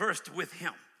men conversed with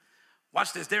him.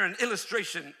 Watch this, they're an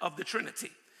illustration of the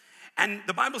Trinity. And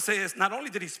the Bible says not only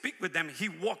did he speak with them, he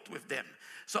walked with them.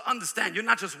 So understand, you're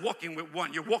not just walking with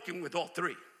one, you're walking with all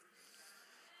three.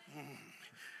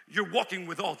 You're walking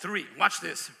with all three. Watch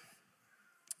this.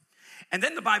 And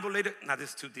then the Bible later, now this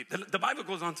is too deep. The Bible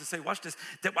goes on to say, watch this,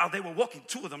 that while they were walking,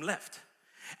 two of them left.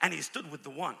 And he stood with the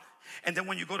one. And then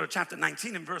when you go to chapter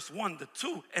 19 and verse 1, the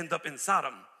two end up in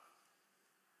Sodom.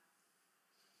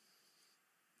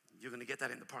 You're going to get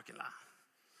that in the parking lot.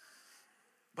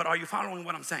 But are you following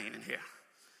what I'm saying in here?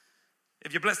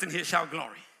 If you're blessed in here, shout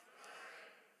glory.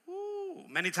 Ooh,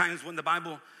 many times when the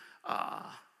Bible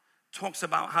talks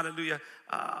about, hallelujah,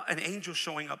 an angel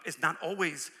showing up, it's not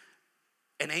always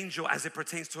an angel as it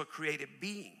pertains to a created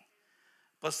being.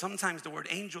 But sometimes the word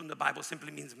angel in the Bible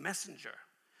simply means messenger.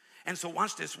 And so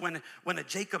watch this, when a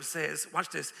Jacob says, watch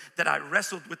this, that I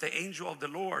wrestled with the angel of the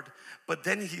Lord, but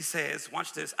then he says,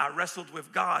 watch this, I wrestled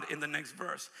with God in the next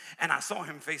verse, and I saw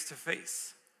him face to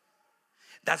face.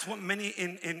 That's what many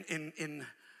in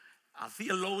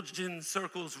theologian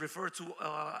circles refer to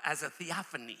as a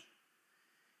theophany,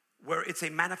 where it's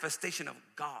a manifestation of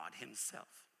God himself.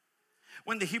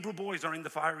 When the Hebrew boys are in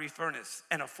the fiery furnace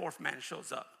and a fourth man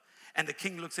shows up, and the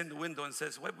king looks in the window and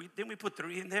says, didn't we put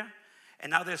three in there? And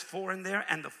now there's four in there,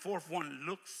 and the fourth one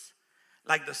looks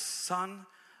like the Son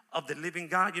of the living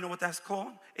God. You know what that's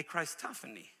called? A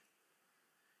Christophany.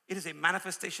 It is a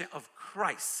manifestation of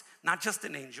Christ, not just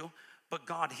an angel, but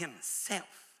God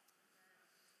himself.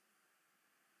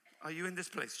 Are you in this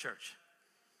place, church?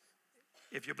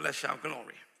 If you're blessed, shout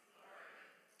glory.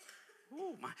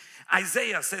 Ooh,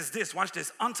 Isaiah says this, watch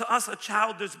this. Unto us a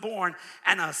child is born,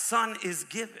 and a son is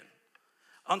given.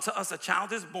 Unto us a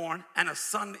child is born, and a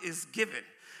son is given.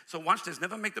 So watch this.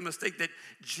 Never make the mistake that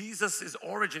Jesus'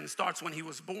 origin starts when he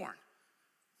was born.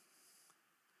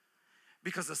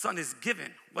 Because the son is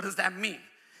given. What does that mean?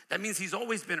 That means he's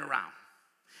always been around.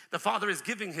 The Father is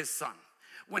giving his son.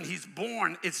 When he's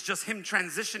born, it's just him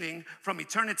transitioning from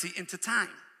eternity into time.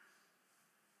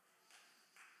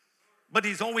 But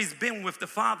he's always been with the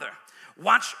Father.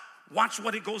 Watch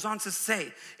what it goes on to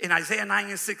say in Isaiah 9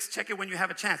 and 6. Check it when you have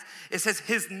a chance. It says,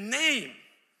 his name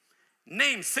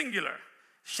singular,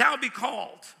 shall be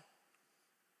called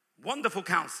Wonderful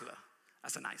Counselor.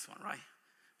 That's a nice one, right?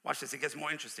 Watch this, it gets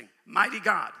more interesting. Mighty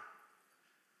God.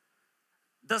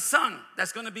 The son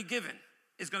that's going to be given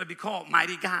is going to be called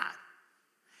Mighty God.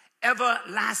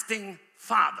 Everlasting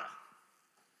Father.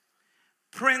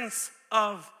 Prince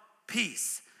of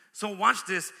Peace. So watch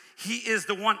this. He is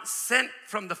the one sent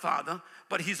from the Father,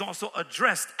 but he's also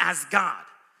addressed as God.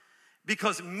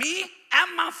 Because me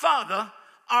and my Father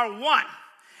are one.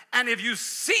 And if you've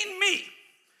seen me,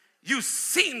 you've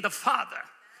seen the Father.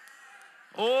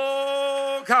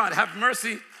 Oh, God, have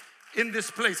mercy in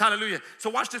this place. Hallelujah. So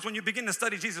watch this. When you begin to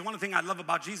study Jesus, one of the things I love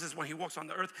about Jesus when he walks on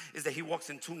the earth is that he walks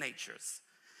in two natures,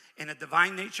 in a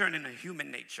divine nature and in a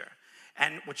human nature.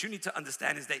 And what you need to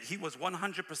understand is that he was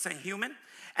 100% human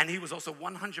and he was also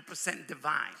 100%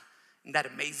 divine. Isn't that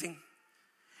amazing?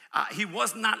 He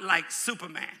was not like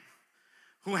Superman,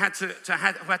 who had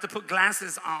to put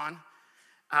glasses on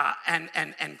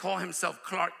and call himself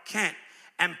Clark Kent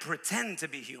and pretend to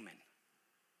be human.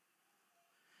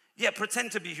 Yeah,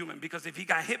 pretend to be human, because if he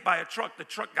got hit by a truck, the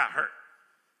truck got hurt.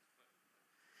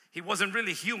 He wasn't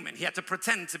really human. He had to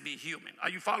pretend to be human. Are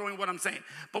you following what I'm saying?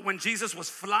 But when Jesus was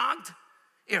flogged,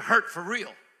 it hurt for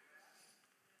real.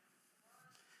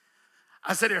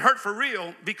 I said it hurt for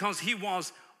real because he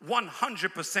was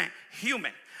 100%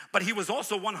 human, but he was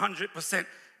also 100%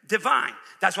 divine.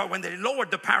 That's why when they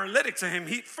lowered the paralytic to him,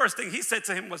 first thing he said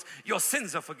to him was, your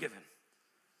sins are forgiven.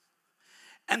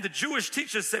 And the Jewish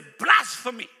teachers said,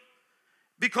 blasphemy,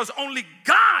 because only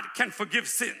God can forgive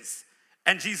sins.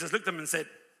 And Jesus looked at them and said,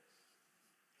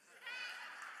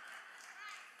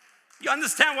 you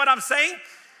understand what I'm saying?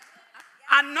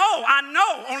 I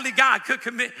know only God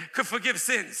could forgive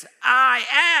sins. I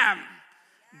am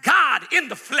God in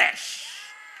the flesh.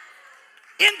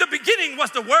 In the beginning was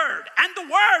the Word, and the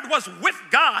Word was with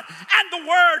God, and the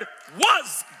Word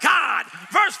was God.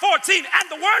 Verse 14, and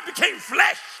the Word became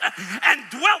flesh and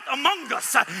dwelt among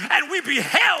us, and we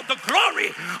beheld the glory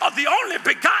of the only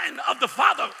begotten of the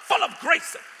Father, full of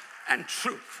grace and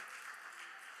truth.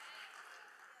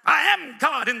 I am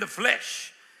God in the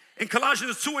flesh. In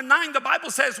Colossians 2:9, the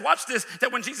Bible says, watch this,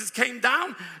 that when Jesus came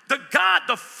down,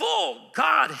 the full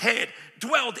Godhead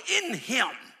dwelled in him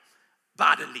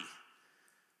bodily.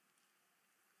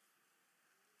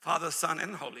 Father, Son,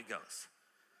 and Holy Ghost.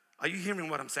 Are you hearing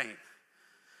what I'm saying?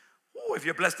 Oh, if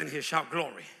you're blessed in here, shout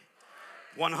glory.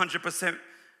 100%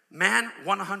 man,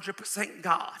 100%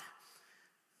 God.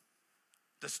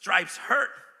 The stripes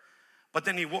hurt, but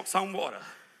then he walks on water.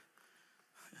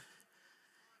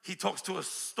 He talks to a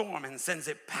storm and sends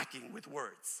it packing with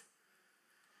words.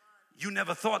 You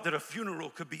never thought that a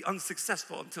funeral could be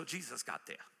unsuccessful until Jesus got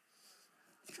there.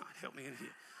 God, help me in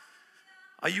here.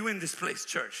 Are you in this place,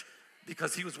 church?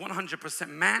 Because he was 100%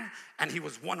 man and he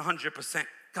was 100%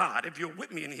 God. If you're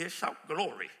with me in here, shout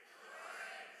glory.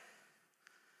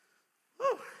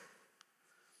 Woo.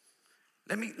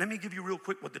 Let me give you real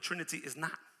quick what the Trinity is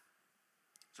not,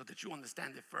 so that you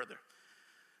understand it further.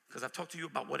 Because I've talked to you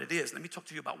about what it is. Let me talk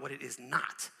to you about what it is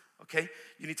not, okay?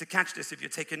 You need to catch this if you're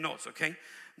taking notes, okay?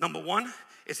 Number one,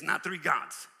 it's not three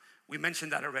gods. We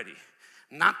mentioned that already.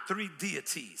 Not three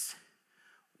deities.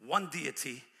 One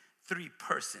deity, three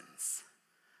persons.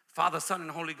 Father, Son,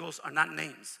 and Holy Ghost are not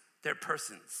names. They're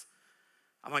persons.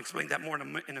 I'm going to explain that more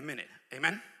in a minute.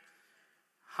 Amen?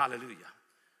 Hallelujah.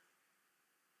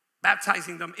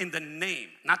 Baptizing them in the name,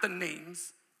 not the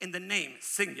names, in the name,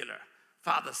 singular.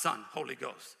 Father, Son, Holy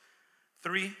Ghost.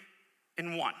 3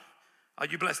 in 1. Are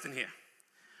you blessed in here?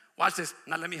 Watch this.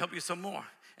 Now let me help you some more.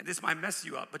 And this might mess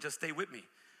you up, but just stay with me.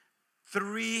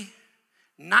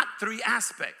 Not three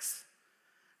aspects.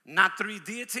 Not three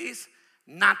deities.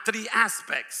 Not three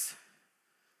aspects.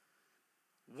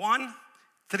 1,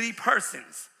 3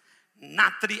 persons.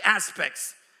 Not 3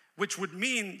 aspects. Which would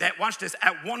mean that, watch this,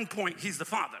 at one point he's the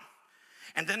Father.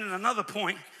 And then in another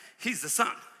point, he's the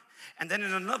Son. And then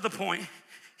in another point,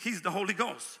 he's the Holy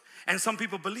Ghost. And some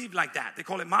people believe like that. They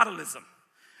call it modalism.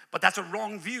 But that's a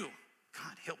wrong view.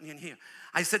 God, help me in here.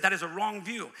 I said that is a wrong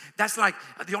view. That's like,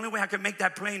 the only way I can make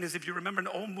that plain is if you remember an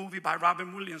old movie by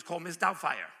Robin Williams called Miss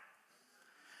Doubtfire.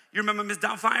 You remember Miss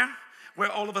Doubtfire?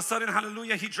 Where all of a sudden,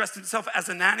 hallelujah, he dressed himself as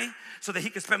a nanny so that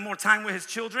he could spend more time with his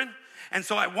children. And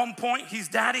so at one point, he's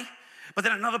daddy. But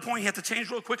then another point, he had to change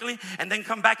real quickly and then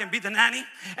come back and be the nanny.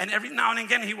 And every now and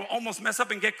again, he will almost mess up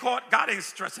and get caught. God ain't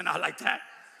stressing out like that.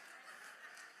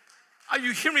 Are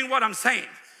you hearing what I'm saying?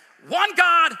 One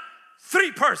God,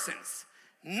 3 persons,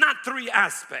 not 3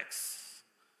 aspects.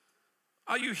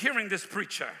 Are you hearing this,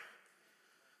 preacher?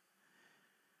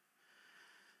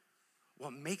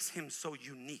 What makes him so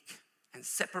unique and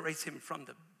separates him from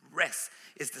the rest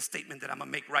is the statement that I'm going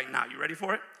to make right now. You ready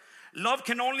for it? Love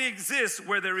can only exist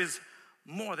where there is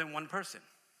more than one person.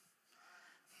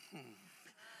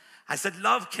 I said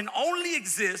love can only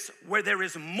exist where there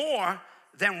is more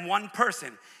than one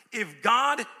person. If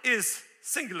God is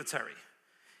singulatory,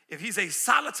 if he's a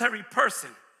solitary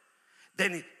person,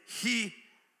 then he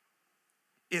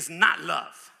is not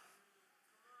love.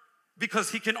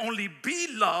 Because he can only be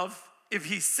love if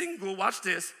he's single, watch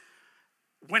this,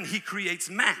 when he creates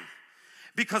man.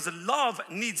 Because love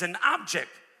needs an object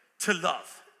to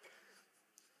love.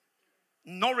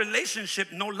 No relationship,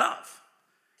 no love.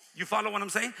 You follow what I'm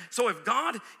saying? So if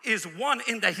God is one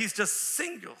in that he's just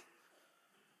single,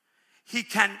 he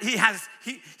can't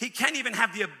even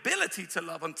have the ability to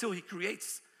love until he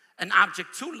creates an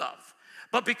object to love.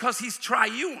 But because he's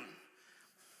triune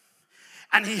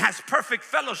and he has perfect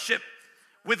fellowship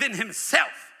within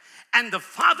himself, and the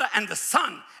Father and the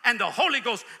Son and the Holy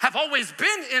Ghost have always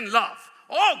been in love,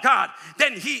 oh God,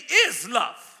 then he is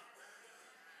love.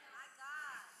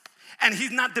 And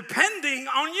he's not depending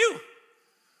on you.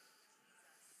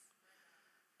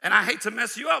 And I hate to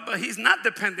mess you up, but he's not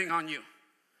depending on you.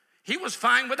 He was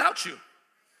fine without you.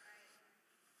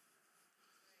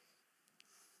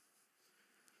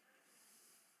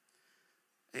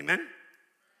 Amen?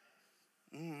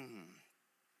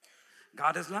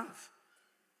 God is love.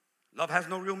 Love has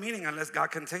no real meaning unless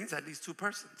God contains at least two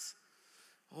persons.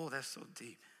 Oh, that's so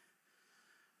deep.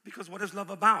 Because what is love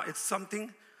about? It's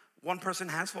something one person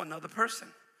has for another person.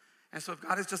 And so if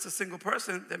God is just a single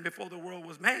person, then before the world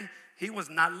was made, he was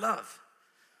not love.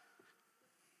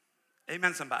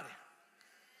 Amen, somebody.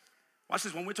 Watch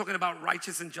this. When we're talking about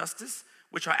righteous and justice,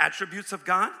 which are attributes of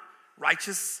God,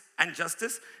 righteous and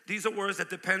justice, these are words that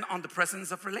depend on the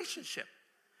presence of relationship.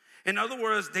 In other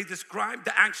words, they describe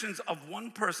the actions of one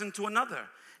person to another.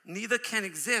 Neither can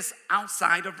exist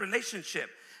outside of relationship.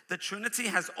 The Trinity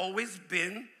has always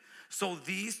been, so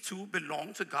these two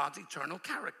belong to God's eternal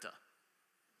character.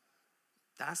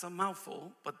 That's a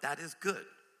mouthful, but that is good.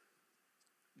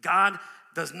 God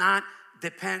does not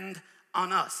depend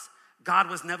on us. God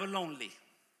was never lonely.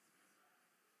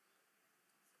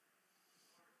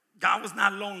 God was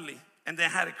not lonely and then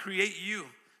had to create you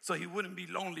so he wouldn't be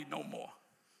lonely no more.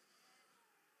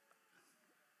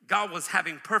 God was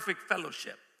having perfect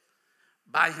fellowship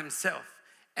by himself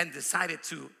and decided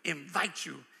to invite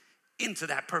you into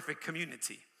that perfect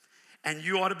community. And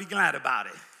you ought to be glad about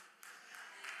it.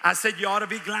 I said you ought to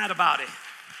be glad about it.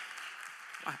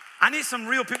 I need some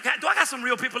real people. Do I got some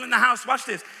real people in the house? Watch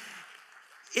this.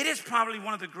 It is probably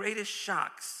one of the greatest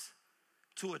shocks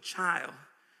to a child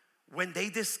when they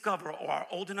discover or are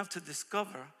old enough to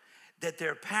discover that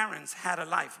their parents had a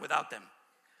life without them.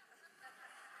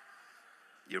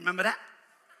 You remember that?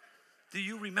 Do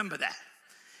you remember that?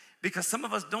 Because some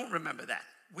of us don't remember that.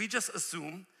 We just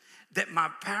assume that my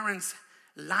parents'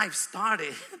 life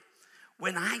started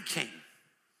when I came.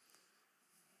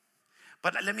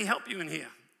 But let me help you in here.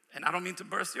 And I don't mean to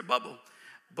burst your bubble,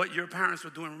 but your parents were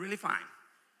doing really fine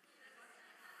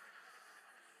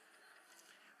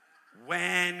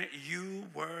when you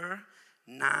were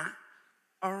not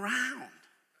around.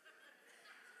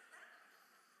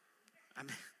 I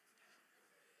mean,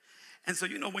 and so,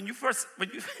 when you first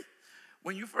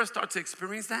start to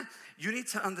experience that, you need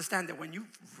to understand that when you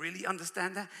really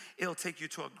understand that, it'll take you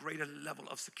to a greater level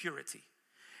of security.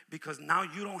 Because now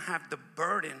you don't have the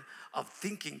burden of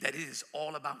thinking that it is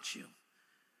all about you.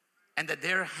 And that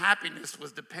their happiness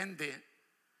was dependent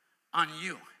on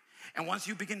you. And once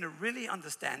you begin to really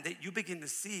understand it, you begin to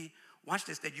see, watch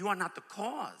this, that you are not the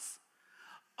cause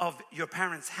of your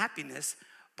parents' happiness,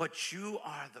 but you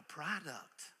are the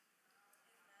product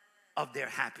of their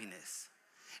happiness.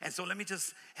 And so let me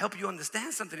just help you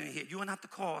understand something in here. You are not the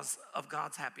cause of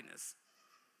God's happiness.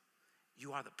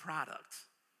 You are the product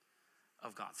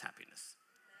of God's happiness.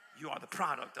 You are the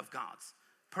product of God's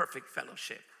perfect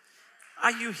fellowship.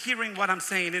 Are you hearing what I'm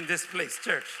saying in this place,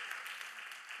 church?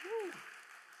 Woo.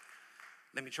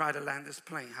 Let me try to land this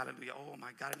plane. Hallelujah. Oh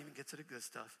my God, I didn't even get to the good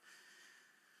stuff.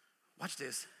 Watch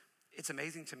this. It's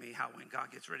amazing to me how when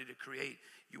God gets ready to create,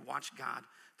 you watch God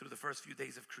through the first few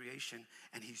days of creation,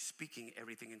 and he's speaking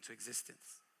everything into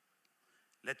existence.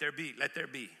 Let there be, let there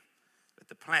be. Let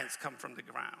the plants come from the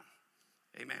ground.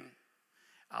 Amen.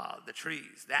 The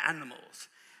trees, the animals,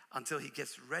 until he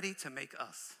gets ready to make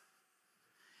us.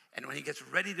 And when he gets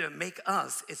ready to make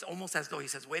us, it's almost as though he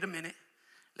says, wait a minute,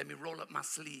 let me roll up my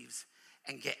sleeves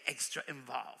and get extra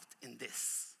involved in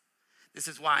this. This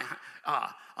is why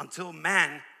until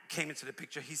man came into the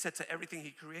picture, he said to everything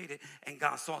he created, and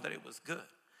God saw that it was good.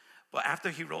 But after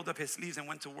he rolled up his sleeves and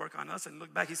went to work on us and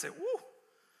looked back, he said, woo,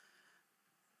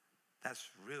 that's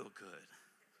real good.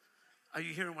 Are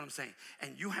you hearing what I'm saying?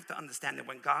 And you have to understand that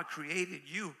when God created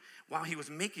you, while he was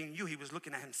making you, he was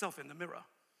looking at himself in the mirror.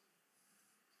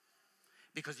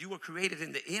 Because you were created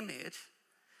in the image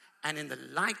and in the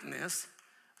likeness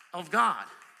of God.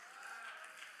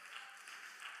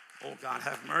 Oh, God,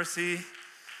 have mercy.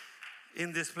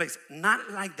 in this place.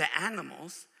 Not like the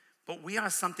animals, but we are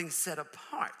something set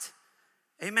apart.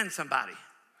 Amen, somebody.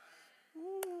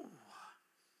 Ooh.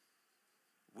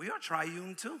 We are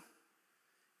triune too.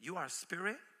 You are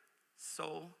spirit,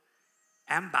 soul,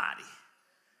 and body,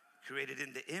 created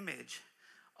in the image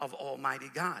of Almighty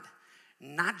God.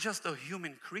 Not just a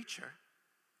human creature.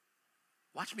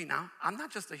 Watch me now. I'm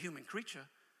not just a human creature.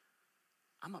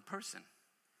 I'm a person.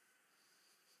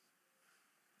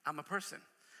 I'm a person.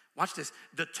 Watch this.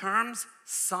 The terms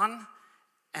son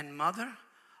and mother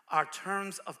are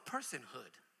terms of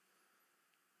personhood.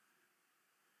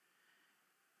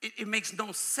 It makes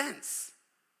no sense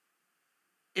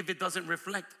if it doesn't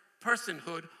reflect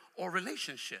personhood or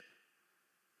relationship.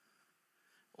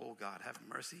 Oh, God, have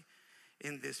mercy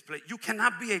in this place. You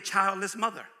cannot be a childless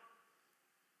mother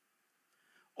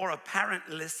or a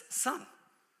parentless son.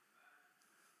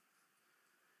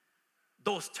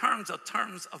 Those terms are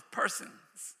terms of persons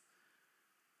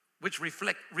which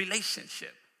reflect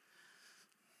relationship.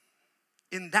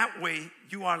 In that way,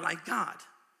 you are like God.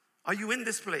 Are you in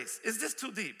this place? Is this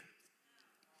too deep?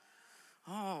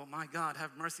 Oh my God,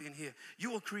 have mercy in here.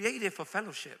 You were created for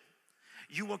fellowship.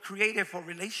 You were created for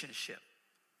relationship.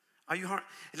 Are you hard?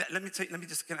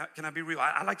 Can I be real?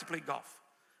 I like to play golf.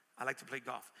 I like to play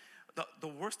golf. The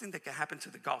worst thing that can happen to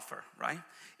the golfer, right,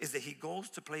 is that he goes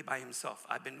to play by himself.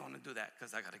 I've been known to do that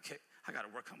because I got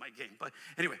to work on my game. But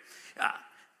anyway,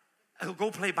 he'll go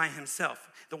play by himself.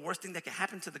 The worst thing that can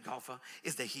happen to the golfer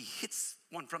is that he hits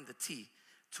one from the tee,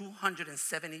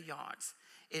 270 yards.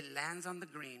 It lands on the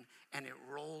green and it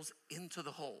rolls into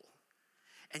the hole.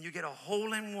 And you get a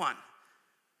hole in one.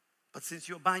 But since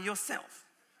you're by yourself,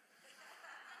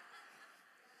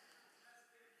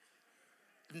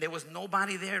 and there was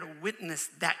nobody there to witness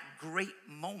that great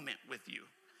moment with you,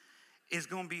 it's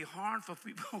going to be hard for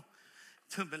people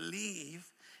to believe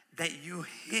that you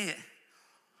hit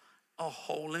a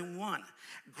hole in one.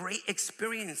 Great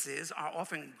experiences are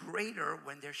often greater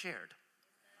when they're shared.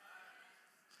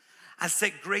 I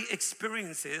said great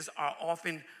experiences are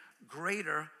often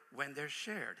greater when they're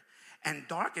shared. And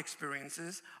dark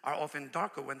experiences are often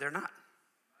darker when they're not.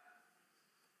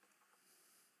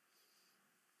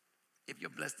 If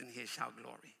you're blessed in here, shout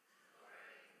glory.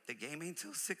 The game ain't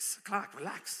till 6 o'clock.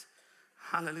 Relax.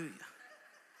 Hallelujah.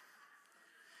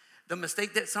 The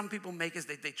mistake that some people make is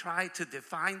that they try to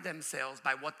define themselves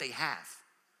by what they have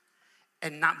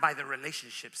and not by the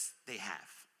relationships they have.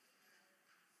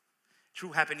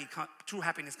 True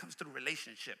happiness comes through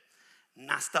relationship,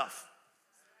 not stuff.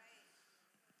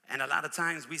 And a lot of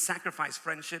times we sacrifice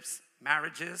friendships,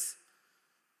 marriages,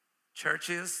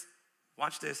 churches,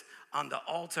 watch this, on the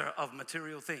altar of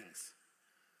material things.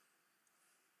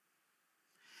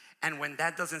 And when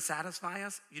that doesn't satisfy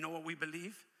us, you know what we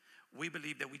believe? We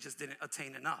believe that we just didn't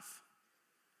attain enough.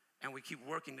 And we keep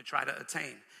working to try to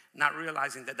attain, not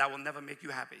realizing that that will never make you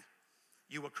happy.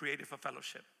 You were created for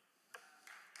fellowship.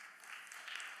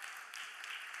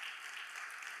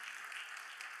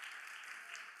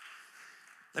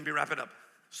 Let me wrap it up.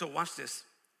 So watch this.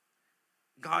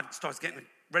 God starts getting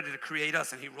ready to create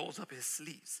us, and he rolls up his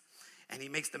sleeves, and he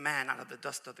makes the man out of the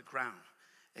dust of the ground.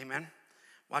 Amen?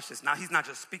 Watch this. Now, he's not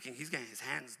just speaking. He's getting his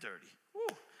hands dirty.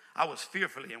 Woo. I was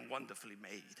fearfully and wonderfully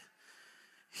made.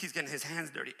 He's getting his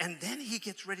hands dirty. And then he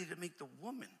gets ready to make the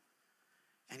woman,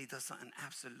 and he does something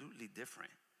absolutely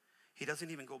different. He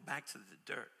doesn't even go back to the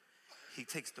dirt. He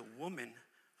takes the woman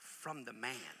from the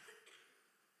man,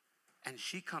 and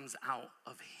she comes out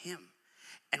of him.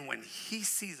 And when he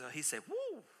sees her, he said,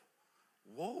 whoa,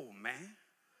 whoa, man.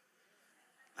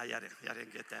 Y'all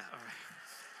didn't get that. All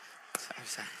right.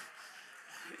 Sorry.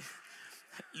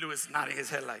 Louis nodding his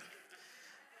head like,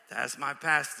 that's my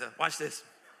pastor. Watch this.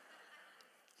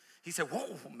 He said,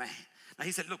 whoa, man. Now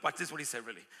he said, look, watch this, what he said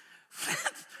really.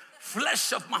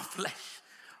 Flesh of my flesh,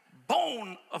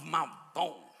 bone of my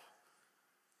bone.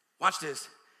 Watch this.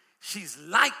 She's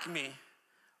like me,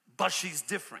 but she's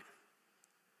different.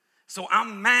 So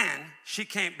I'm man, she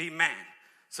can't be man.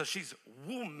 So she's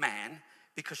womb man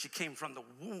because she came from the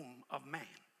womb of man.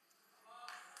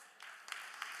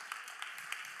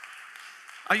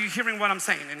 Are you hearing what I'm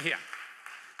saying in here?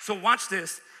 So watch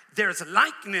this. There's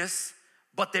likeness,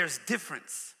 but there's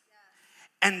difference.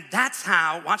 And that's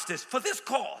how, watch this, for this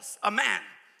cause, a man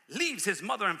leaves his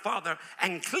mother and father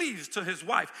and cleaves to his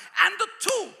wife. And the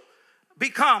two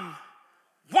become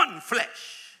one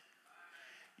flesh.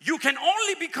 You can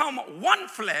only become one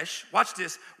flesh, watch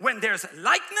this, when there's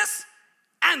likeness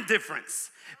and difference.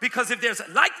 Because if there's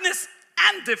likeness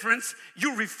and difference,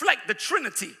 you reflect the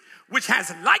Trinity, which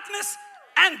has likeness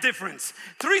and difference.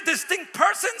 Three distinct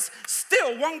persons,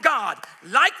 still one God.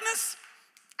 Likeness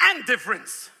and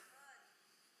difference.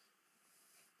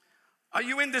 Are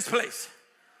you in this place?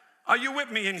 Are you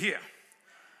with me in here?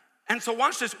 And so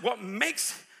watch this. What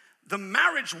makes the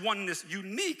marriage oneness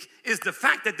unique is the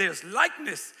fact that there's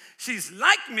likeness. She's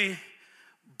like me,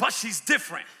 but she's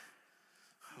different.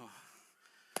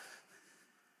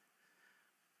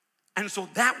 And so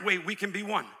that way we can be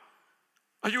one.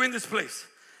 Are you in this place?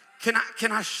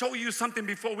 Can I show you something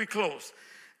before we close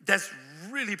that's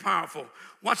really powerful?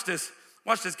 Watch this.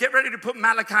 Watch this. Get ready to put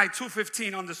Malachi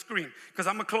 2:15 on the screen because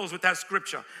I'm going to close with that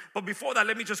scripture. But before that,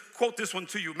 let me just quote this one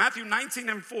to you. Matthew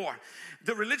 19:4.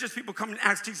 The religious people come and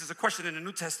ask Jesus a question in the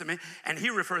New Testament, and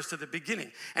he refers to the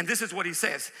beginning. And this is what he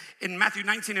says in Matthew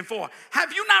 19:4.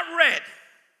 Have you not read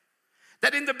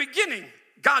that in the beginning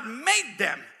God made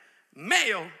them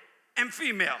male and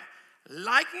female,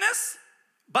 likeness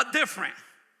but different?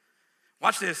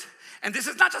 Watch this. And this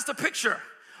is not just a picture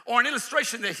or an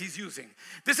illustration that he's using.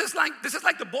 This is like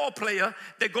the ball player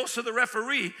that goes to the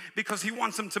referee because he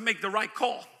wants him to make the right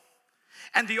call.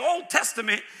 And the Old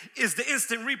Testament is the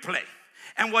instant replay.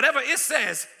 And whatever it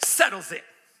says settles it.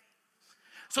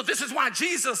 So this is why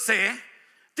Jesus said,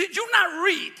 did you not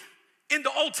read in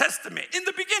the Old Testament, in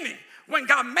the beginning, when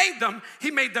God made them,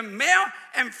 he made them male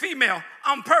and female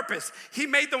on purpose. He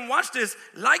made them, watch this,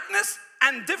 likeness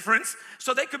and difference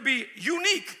so they could be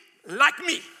unique like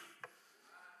me.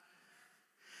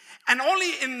 And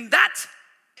only in that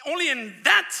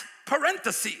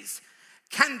parentheses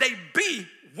can they be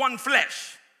one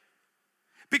flesh.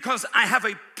 Because I have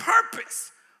a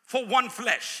purpose for one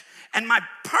flesh. And my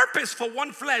purpose for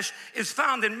one flesh is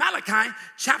found in Malachi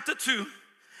chapter 2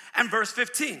 and verse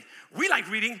 15. We like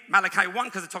reading Malachi 1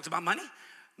 because it talks about money.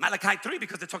 Malachi 3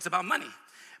 because it talks about money.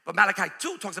 But Malachi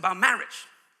 2 talks about marriage.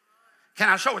 Can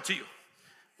I show it to you?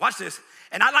 Watch this.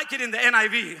 And I like it in the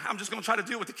NIV. I'm just going to try to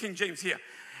deal with the King James here.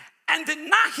 And did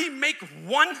not he make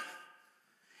one?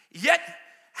 Yet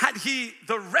had he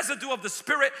the residue of the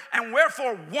Spirit, and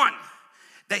wherefore one,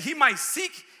 that he might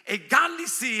seek a godly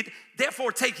seed.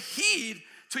 Therefore take heed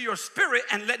to your spirit,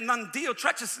 and let none deal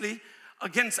treacherously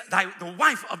against the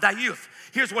wife of thy youth.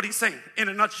 Here's what he's saying in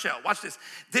a nutshell. Watch this.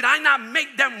 Did I not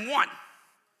make them one?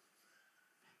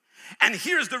 And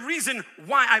here's the reason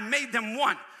why I made them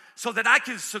one, so that I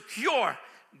can secure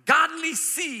godly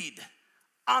seed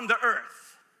on the earth.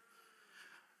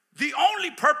 The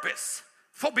only purpose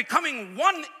for becoming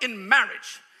one in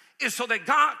marriage is so that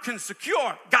God can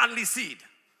secure godly seed.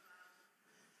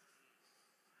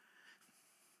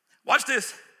 Watch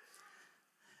this.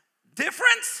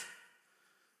 Difference,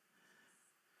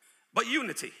 but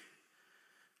unity.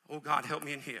 Oh God, help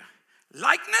me in here.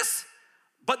 Likeness,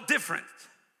 but different.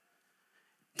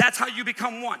 That's how you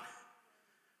become one.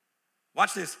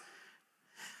 Watch this.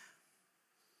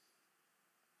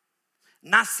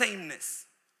 Not sameness.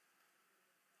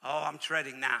 Oh, I'm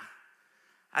treading now.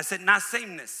 I said not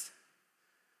sameness.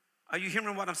 Are you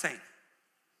hearing what I'm saying?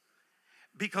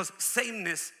 Because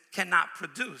sameness cannot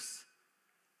produce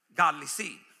godly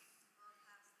seed.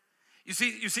 You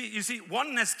see,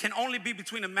 oneness can only be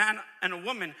between a man and a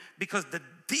woman because the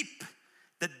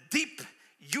deep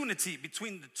unity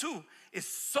between the two is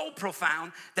so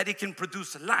profound that it can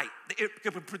produce light. It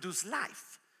can produce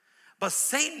life. But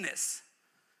sameness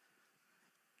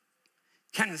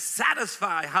can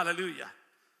satisfy, hallelujah,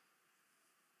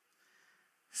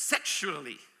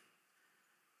 sexually,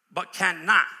 but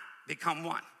cannot become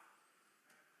one.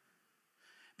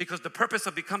 Because the purpose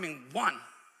of becoming one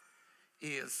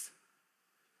is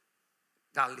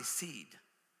godly seed.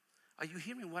 Are you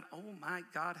hearing what? Oh my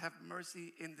God, have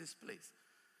mercy in this place.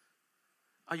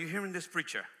 Are you hearing this,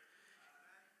 preacher?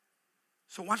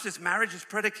 So watch this. Marriage is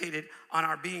predicated on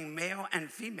our being male and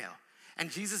female.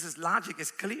 And Jesus' logic is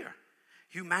clear.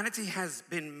 Humanity has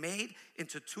been made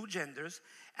into two genders,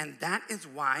 and that is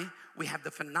why we have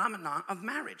the phenomenon of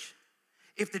marriage.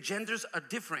 If the genders are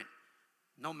different,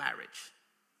 no marriage.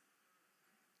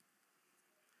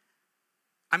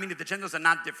 I mean, if the genders are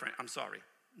not different, I'm sorry,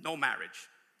 no marriage.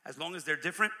 As long as they're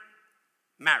different,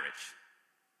 marriage.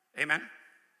 Amen?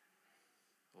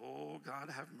 Oh, God,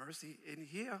 have mercy in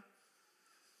here.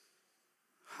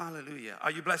 Hallelujah.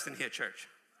 Are you blessed in here, church?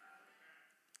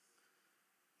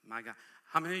 My God.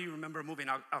 How many of you remember a movie,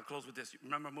 and I'll close with this. You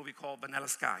remember a movie called Vanilla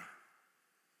Sky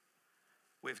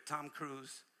with Tom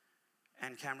Cruise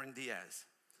and Cameron Diaz.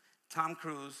 Tom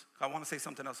Cruise, I want to say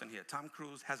something else in here. Tom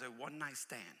Cruise has a one-night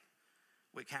stand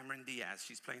with Cameron Diaz.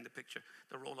 She's playing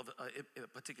the role of a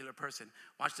particular person.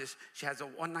 Watch this. She has a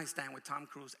one-night stand with Tom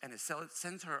Cruise, and it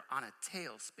sends her on a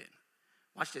tailspin.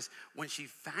 Watch this. When she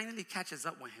finally catches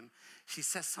up with him, she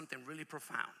says something really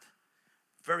profound.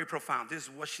 Very profound. This is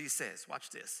what she says. Watch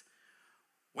this.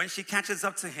 When she catches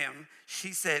up to him,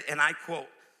 she said, and I quote,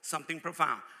 something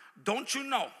profound. don't you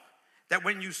know that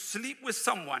when you sleep with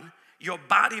someone, your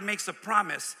body makes a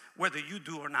promise whether you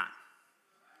do or not?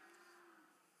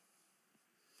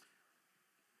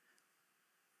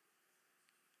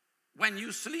 When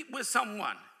you sleep with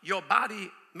someone, your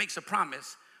body makes a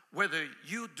promise whether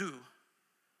you do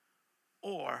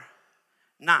or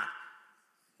not.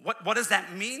 What does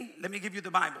that mean? Let me give you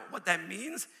the Bible. What that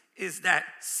means is that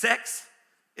sex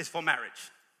is for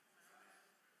marriage.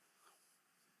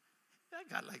 I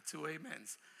got like 2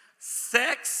 amens.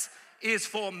 Sex is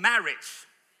for marriage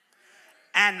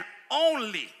and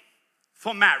only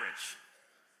for marriage.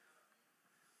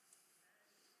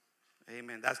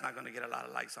 Amen. That's not going to get a lot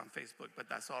of likes on Facebook, but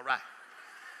that's all right.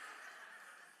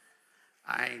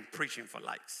 I ain't preaching for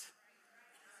likes.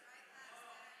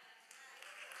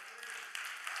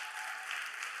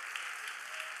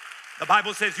 The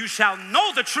Bible says you shall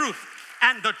know the truth,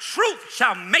 and the truth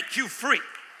shall make you free.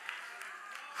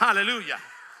 Hallelujah.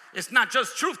 It's not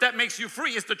just truth that makes you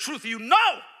free, it's the truth you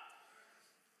know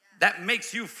that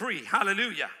makes you free.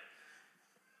 Hallelujah.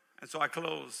 And so I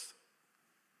close.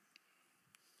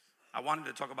 I wanted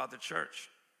to talk about the church,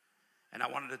 and I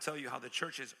wanted to tell you how the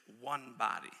church is one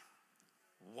body.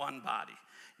 One body.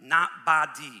 Not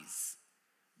bodies,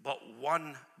 but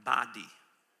one body.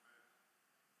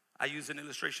 I used an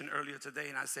illustration earlier today,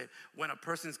 and I said, when a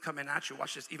person's coming at you,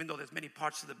 watch this, even though there's many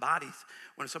parts of the body,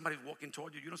 when somebody's walking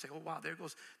toward you, you don't say, oh, wow, there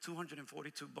goes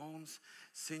 242 bones,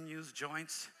 sinews,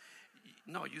 joints.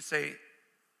 No, you say,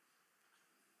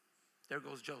 there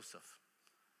goes Joseph.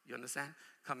 You understand?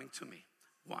 Coming to me.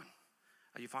 One.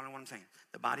 Are you following what I'm saying?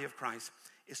 The body of Christ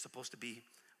is supposed to be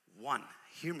one.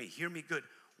 Hear me good.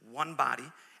 One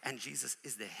body, and Jesus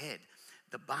is the head.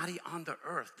 The body on the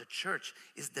earth, the church,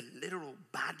 is the literal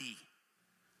body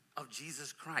of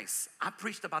Jesus Christ. I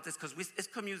preached about this because it's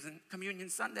Communion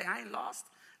Sunday. I ain't lost.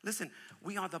 Listen,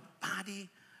 we are the body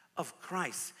of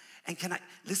Christ. And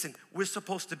listen, we're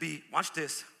supposed to be, watch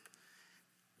this,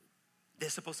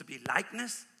 there's supposed to be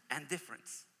likeness and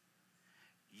difference.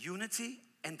 Unity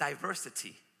and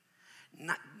diversity.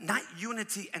 Not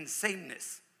unity and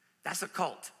sameness. That's a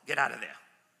cult. Get out of there.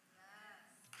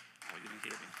 Oh, you didn't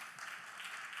hear me.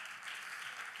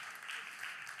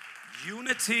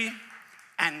 Unity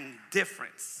and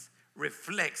difference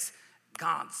reflects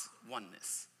God's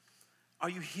oneness. Are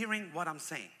you hearing what I'm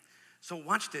saying? So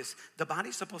watch this. The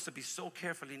body's supposed to be so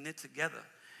carefully knit together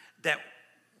that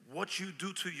what you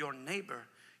do to your neighbor,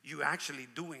 you're actually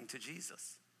doing to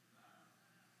Jesus.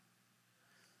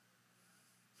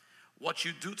 What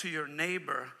you do to your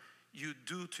neighbor, you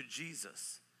do to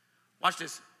Jesus. Watch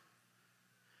this.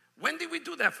 When did we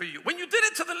do that for you? When you did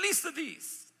it to the least of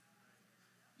these.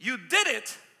 You did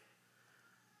it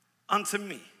unto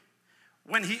me.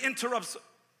 When he interrupts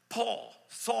Paul,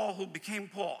 Saul, who became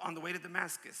Paul, on the way to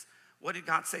Damascus, what did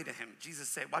God say to him? Jesus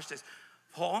said, watch this.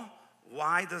 Paul,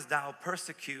 why dost thou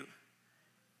persecute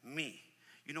me?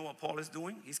 You know what Paul is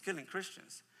doing? He's killing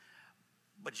Christians.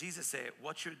 But Jesus said,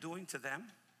 what you're doing to them,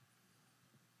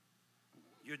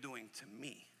 you're doing to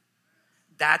me.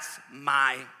 That's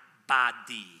my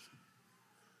body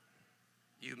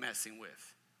you messing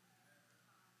with.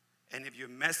 And if you're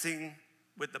messing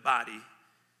with the body,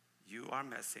 you are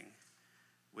messing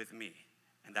with me.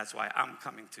 And that's why I'm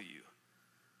coming to you,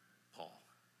 Paul.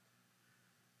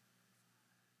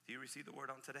 Do you receive the word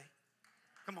on today?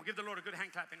 Come on, give the Lord a good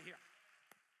hand clap in here.